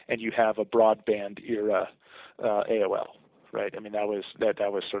and you have a broadband era AOL. Right. I mean, that was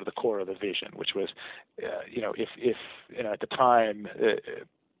sort of the core of the vision, which was, if at the time,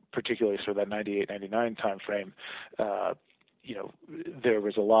 particularly sort of that 98, 99 time frame, there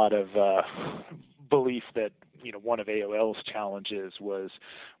was a lot of belief that one of AOL's challenges was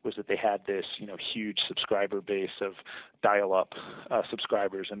that they had this huge subscriber base of dial-up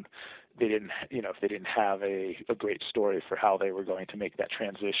subscribers, and they didn't if they didn't have a great story for how they were going to make that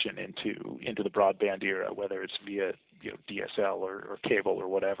transition into the broadband era, whether it's via DSL or cable or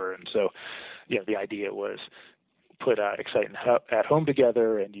whatever. And so the idea was put Excite and At Home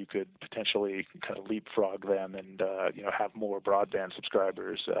together, and you could potentially kind of leapfrog them and have more broadband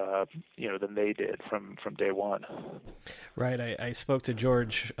subscribers than they did from day one. Right. I spoke to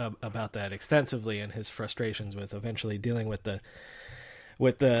George about that extensively and his frustrations with eventually dealing with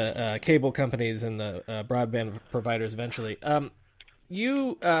the cable companies and the broadband providers eventually.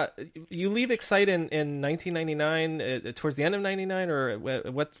 You leave Excite in 1999, towards the end of 99, or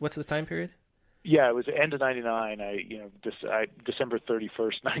what's the time period? Yeah, it was the end of '99. December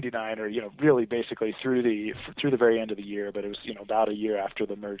 31st, '99, or really basically through the very end of the year. But it was about a year after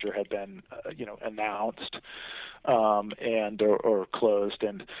the merger had been announced or closed,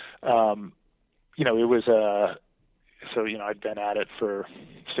 and it was so I'd been at it for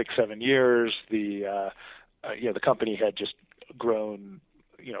 6-7 years. The company had just grown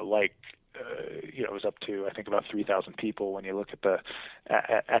it was up to, I think, about 3,000 people when you look at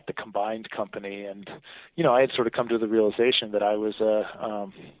the combined company. And, I had sort of come to the realization that I was a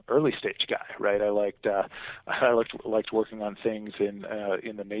early stage guy, right? I liked working on things in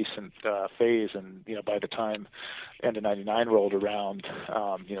the nascent phase. And, by the time end of 99 rolled around,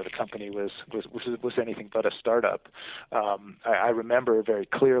 the company was anything but a startup. I remember very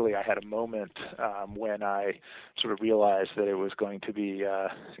clearly I had a moment when I sort of realized that it was going to be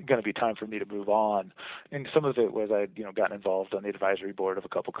time for me to move on. And some of it was I'd gotten involved on the advisory board of a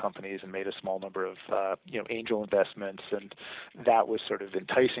couple companies and made a small number of angel investments, and that was sort of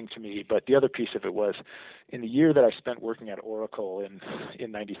enticing to me. But the other piece of it was in the year that I spent working at Oracle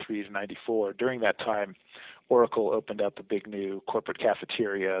in 93 to 94, during that time Oracle opened up a big new corporate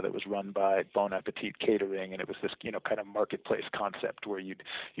cafeteria that was run by Bon Appetit Catering, and it was this kind of marketplace concept where you'd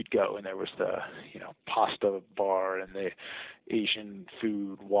go and there was the pasta bar and the Asian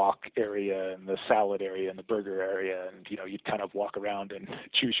food walk area and the salad area and the burger area, and you'd kind of walk around and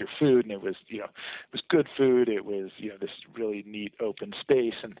choose your food, and it was good food. It was this really neat open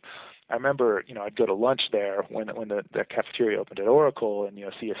space. And I remember I'd go to lunch there when the cafeteria opened at Oracle, and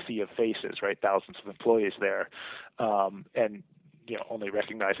see a sea of faces, right, thousands of employees there, and only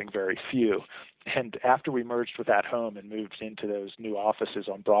recognizing very few. And after we merged with At Home and moved into those new offices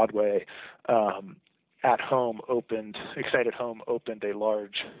on Broadway, Excite At Home opened a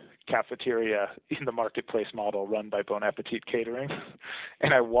large cafeteria in the marketplace model run by Bon Appetit Catering.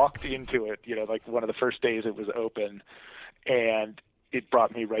 And I walked into it, like one of the first days it was open, and it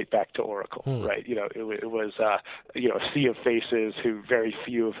brought me right back to Oracle, right? It was a sea of faces, very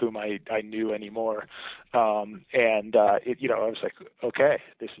few of whom I knew anymore. I was like, okay,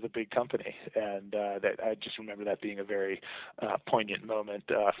 this is a big company. And that I just remember that being a very poignant moment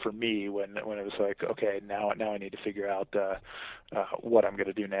for me when it was like, okay, now I need to figure out what I'm going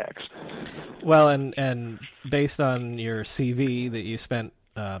to do next. Well, and based on your CV that you spent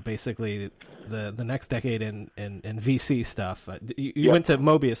basically the next decade in VC stuff. You went to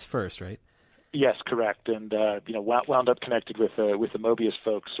Mobius first, right? Yes, correct. And wound up connected with the Mobius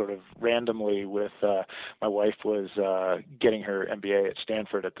folks sort of randomly. With my wife was getting her MBA at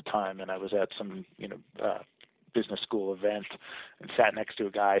Stanford at the time, and I was at some business school event and sat next to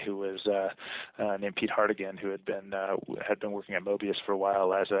a guy who was named Pete Hartigan, who had been working at Mobius for a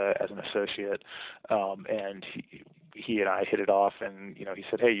while as an associate, and he and I hit it off, and he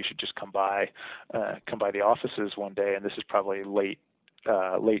said, hey, you should just come by the offices one day, and this is probably late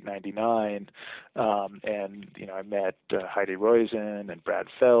 '99, and I met Heidi Roizen and Brad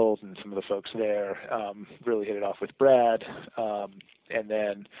Feld and some of the folks there. Really hit it off with Brad, and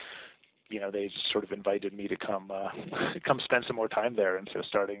then they sort of invited me to come spend some more time there. And so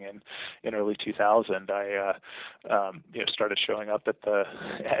starting in early 2000, I started showing up at the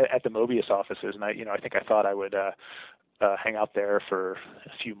Mobius offices, and I think I thought I would hang out there for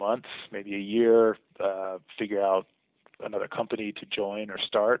a few months, maybe a year, figure out another company to join or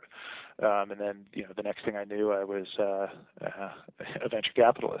start. And then, the next thing I knew, I was a venture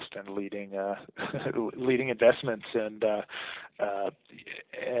capitalist and leading investments, and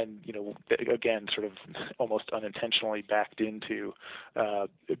again, sort of almost unintentionally backed into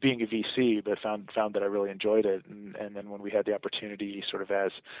being a VC, but found that I really enjoyed it. And then when we had the opportunity, sort of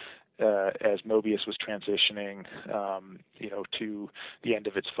as Mobius was transitioning, to the end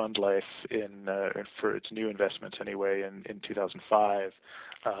of its fund life for its new investments anyway, in 2005,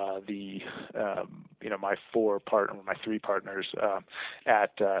 my three partners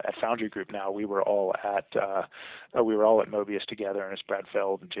at Foundry Group. Now we were all at Mobius together, and it's Brad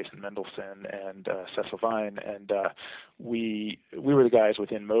Feld and Jason Mendelsohn and Cecil Vine, and we were the guys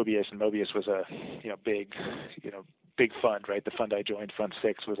within Mobius, and Mobius was a big fund, right? The fund I joined, Fund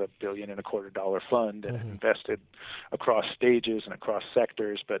 6, was $1.25 billion fund, and it invested across stages and across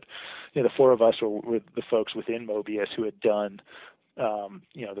sectors. But the four of us were the folks within Mobius who had done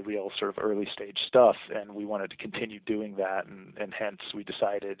the real sort of early stage stuff, and we wanted to continue doing that, and hence we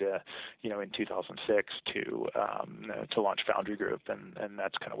decided, in 2006 to launch Foundry Group, and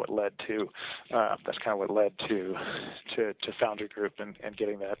that's kind of what led to Foundry Group and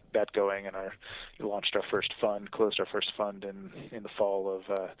getting that going, and we launched our first fund, closed our first fund in the fall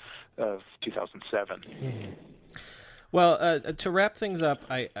of 2007. Mm-hmm. Well, to wrap things up,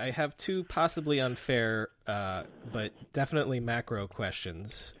 I have two possibly unfair, but definitely macro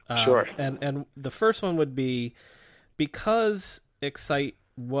questions. Sure. And the first one would be, because Excite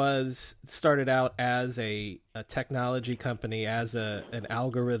started out as a technology company, as an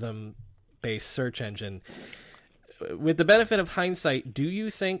algorithm-based search engine, with the benefit of hindsight, do you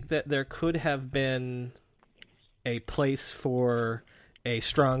think that there could have been a place for a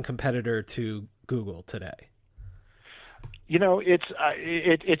strong competitor to Google today?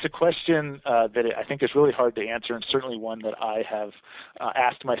 It's a question that I think is really hard to answer, and certainly one that I have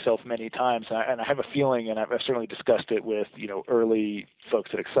asked myself many times. And I have a feeling, and I've certainly discussed it with early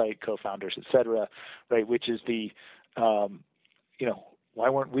folks at Excite, co-founders, et cetera, right? Which is why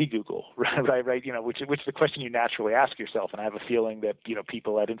weren't we Google, right? Which is the question you naturally ask yourself. And I have a feeling that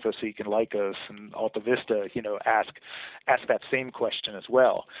people at InfoSeek and Lycos and Alta Vista, ask that same question as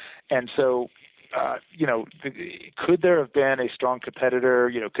well. And so, could there have been a strong competitor?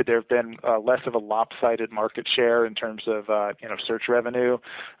 Could there have been less of a lopsided market share in terms of search revenue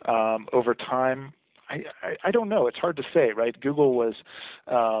over time? I don't know. It's hard to say, right? Google was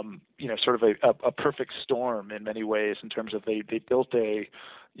sort of a perfect storm in many ways, in terms of they built a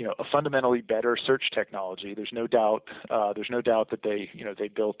fundamentally better search technology. There's no doubt that they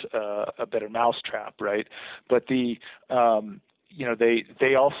built a better mousetrap, right? But they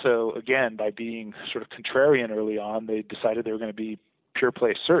also, again, by being sort of contrarian early on, they decided they were going to be pure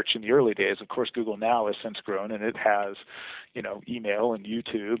play search in the early days. Of course, Google now has since grown, and it has, email and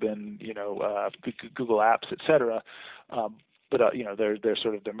YouTube and, Google Apps, et cetera. But their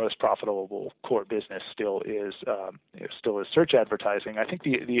sort of their most profitable core business still is search advertising. I think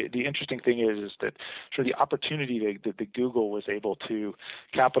the interesting thing is that sort of the opportunity that Google was able to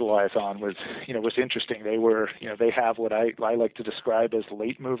capitalize on was interesting. They have what I like to describe as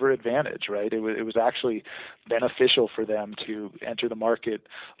late mover advantage, right? It was actually beneficial for them to enter the market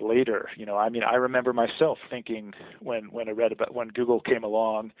later. I remember myself thinking when I read about when Google came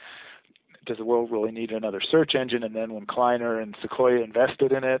along, does the world really need another search engine? And then when Kleiner and Sequoia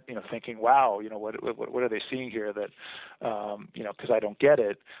invested in it, thinking, wow, what are they seeing here that, because I don't get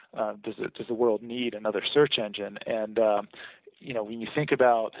it. Does the world need another search engine? And when you think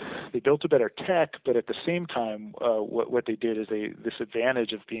about, they built a better tech, but at the same time, what they did is this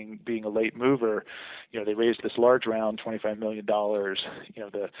advantage of being a late mover. They raised this large round, $25 million.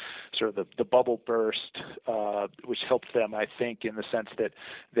 The bubble burst, which helped them, I think, in the sense that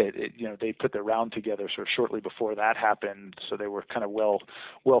they put their round together sort of shortly before that happened. So they were kind of well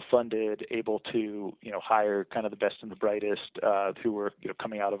funded, able to hire kind of the best and the brightest who were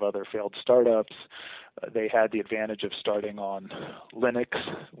coming out of other failed startups. they had the advantage of starting on Linux,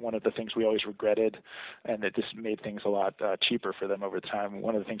 one of the things we always regretted, and it just made things a lot cheaper for them over time.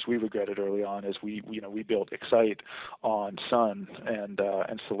 One of the things we regretted early on is we built Excite on Sun and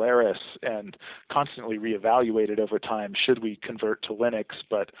Solaris, and constantly reevaluated over time should we convert to Linux,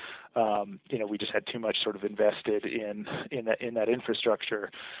 but we just had too much sort of invested in that infrastructure.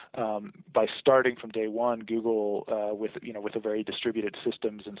 By starting from day one, Google with a very distributed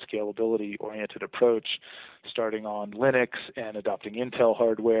systems and scalability oriented approach, starting on Linux and adopting Intel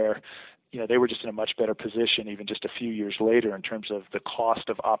hardware, they were just in a much better position even just a few years later in terms of the cost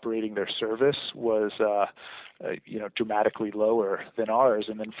of operating their service was dramatically lower than ours.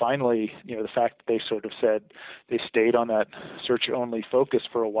 And then finally, the fact that they sort of said they stayed on that search only focus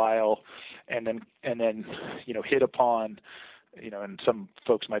for a while, and then hit upon, and some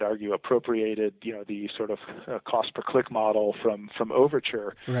folks might argue appropriated, the sort of cost per click model from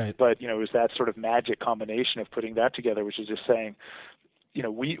Overture. Right. But, it was that sort of magic combination of putting that together, which is just saying,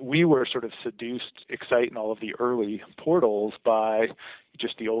 we were sort of seduced, Excite, and all of the early portals by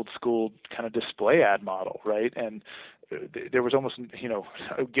just the old school kind of display ad model, right? And there was almost,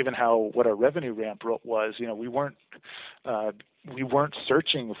 given what our revenue ramp was, we weren't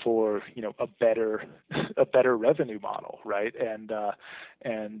searching for, a better revenue model, right? And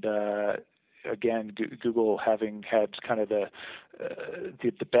again, Google having had kind of the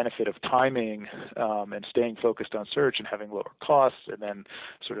benefit of timing and staying focused on search and having lower costs, and then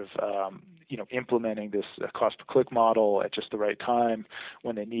sort of implementing this cost per click model at just the right time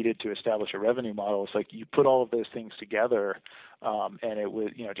when they needed to establish a revenue model. It's like you put all of those things together, and it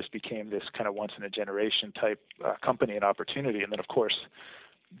was just became this kind of once in a generation type company and opportunity. And then of course,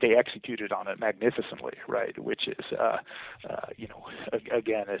 they executed on it magnificently, right? Which is,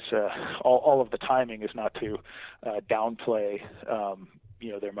 again, it's all of the timing is not to downplay,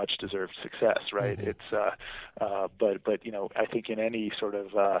 their much deserved success, right? Mm-hmm. It's, but I think in any sort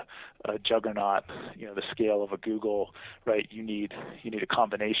of a juggernaut, the scale of a Google, right? You need a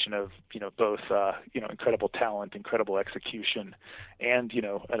combination of both incredible talent, incredible execution, and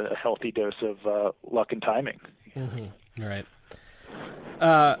a healthy dose of luck and timing. Mm-hmm. Right.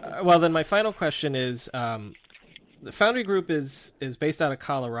 Well, then my final question is, the Foundry Group is based out of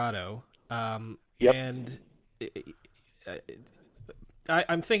Colorado. Yep. And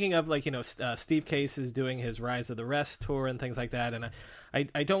I'm thinking of Steve Case is doing his Rise of the Rest tour and things like that. And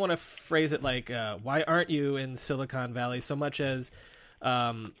I don't want to phrase it like, why aren't you in Silicon Valley so much as,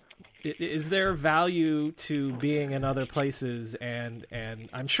 is there value to being in other places? And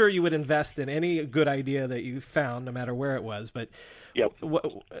I'm sure you would invest in any good idea that you found, no matter where it was. But yep.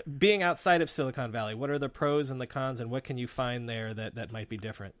 Being outside of Silicon Valley, what are the pros and the cons, and what can you find there that might be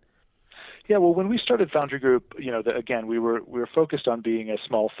different? Yeah, well, when we started Foundry Group, again, we were focused on being a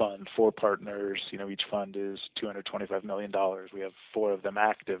small fund, 4 partners. Each fund is $225 million. We have 4 of them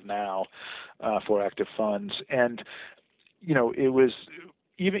active now, 4 active funds, and it was.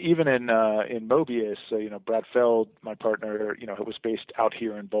 Even in Mobius, Brad Feld, my partner, was based out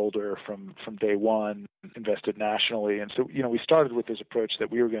here in Boulder from day one, invested nationally, and so we started with this approach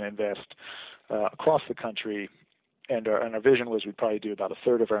that we were going to invest across the country, and our vision was we'd probably do about a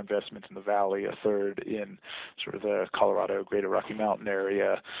third of our investments in the Valley, a third in sort of the Colorado, Greater Rocky Mountain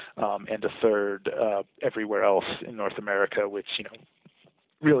area, and a third everywhere else in North America, which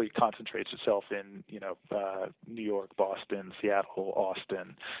really concentrates itself in, New York, Boston, Seattle,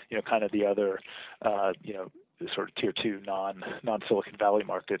 Austin, kind of the other, sort of tier 2 non-Silicon Valley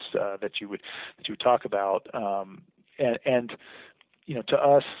markets that you would talk about. And to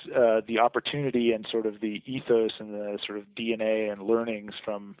us, the opportunity and sort of the ethos and the sort of DNA and learnings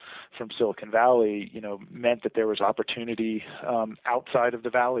from Silicon Valley, meant that there was opportunity outside of the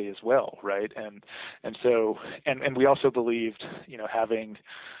Valley as well, right? And so we also believed, having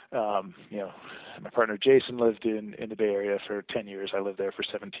my partner Jason lived in the Bay Area for 10 years. I lived there for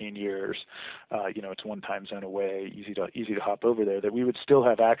 17 years. It's one time zone away, easy to hop over there. That we would still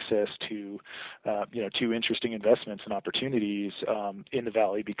have access to, to interesting investments and opportunities in the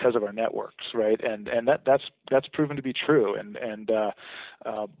Valley because of our networks, right? And that's proven to be true.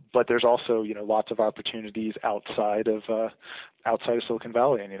 But there's also lots of opportunities outside of Silicon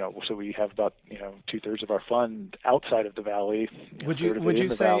Valley, and so we have about 2/3 of our fund outside of the Valley. Would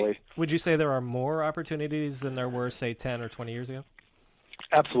you say there are more opportunities than there were, say, 10 or 20 years ago?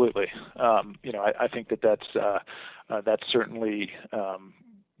 Absolutely. I think that's certainly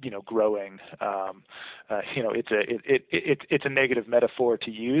growing. It's a negative metaphor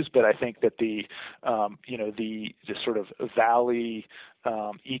to use, but I think that the sort of Valley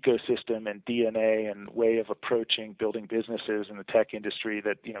ecosystem and DNA and way of approaching building businesses in the tech industry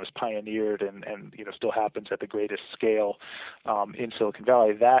that was pioneered and still happens at the greatest scale in Silicon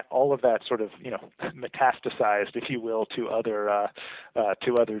Valley. That all of that sort of metastasized, if you will, to other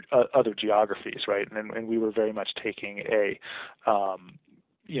geographies, right? And we were very much taking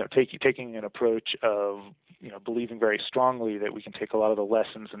taking an approach of believing very strongly that we can take a lot of the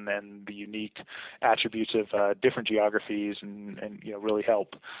lessons and then the unique attributes of different geographies and really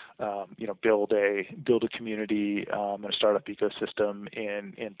help build a community and a startup ecosystem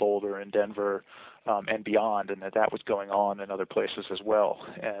in Boulder and Denver and beyond, and that was going on in other places as well.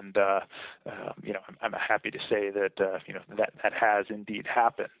 And I'm happy to say that that has indeed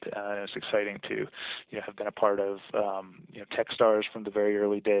happened. It's exciting to have been a part of Techstars from the very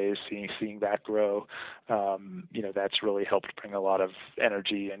early days, seeing that grow. That's really helped bring a lot of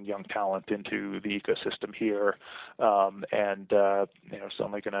energy and young talent into the ecosystem here, and it's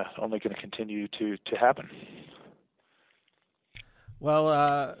only going to continue to happen.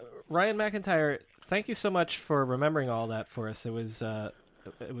 Well, Ryan McIntyre, thank you so much for remembering all that for us. It was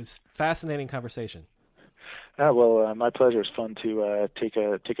fascinating conversation. Well, my pleasure. It's fun to take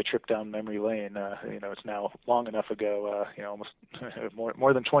a trip down memory lane. It's now long enough ago, almost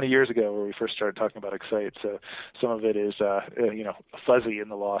more than 20 years ago, where we first started talking about Excite. So some of it is, fuzzy in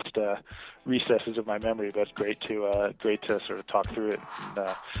the lost recesses of my memory. But it's great to sort of talk through it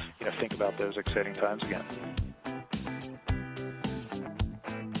and think about those exciting times again.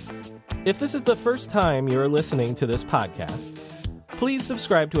 If this is the first time you're listening to this podcast, please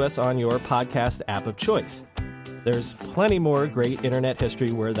subscribe to us on your podcast app of choice. There's plenty more great internet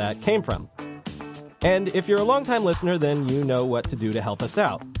history where that came from. And if you're a longtime listener, then you know what to do to help us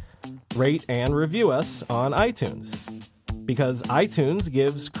out. Rate and review us on iTunes. Because iTunes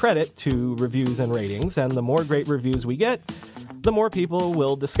gives credit to reviews and ratings, and the more great reviews we get, the more people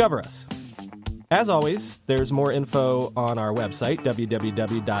will discover us. As always, there's more info on our website,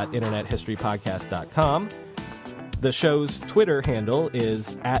 www.internethistorypodcast.com. The show's Twitter handle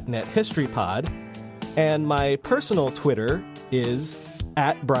is @NetHistoryPod, and my personal Twitter is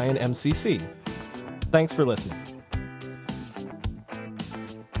 @BrianMCC. Thanks for listening.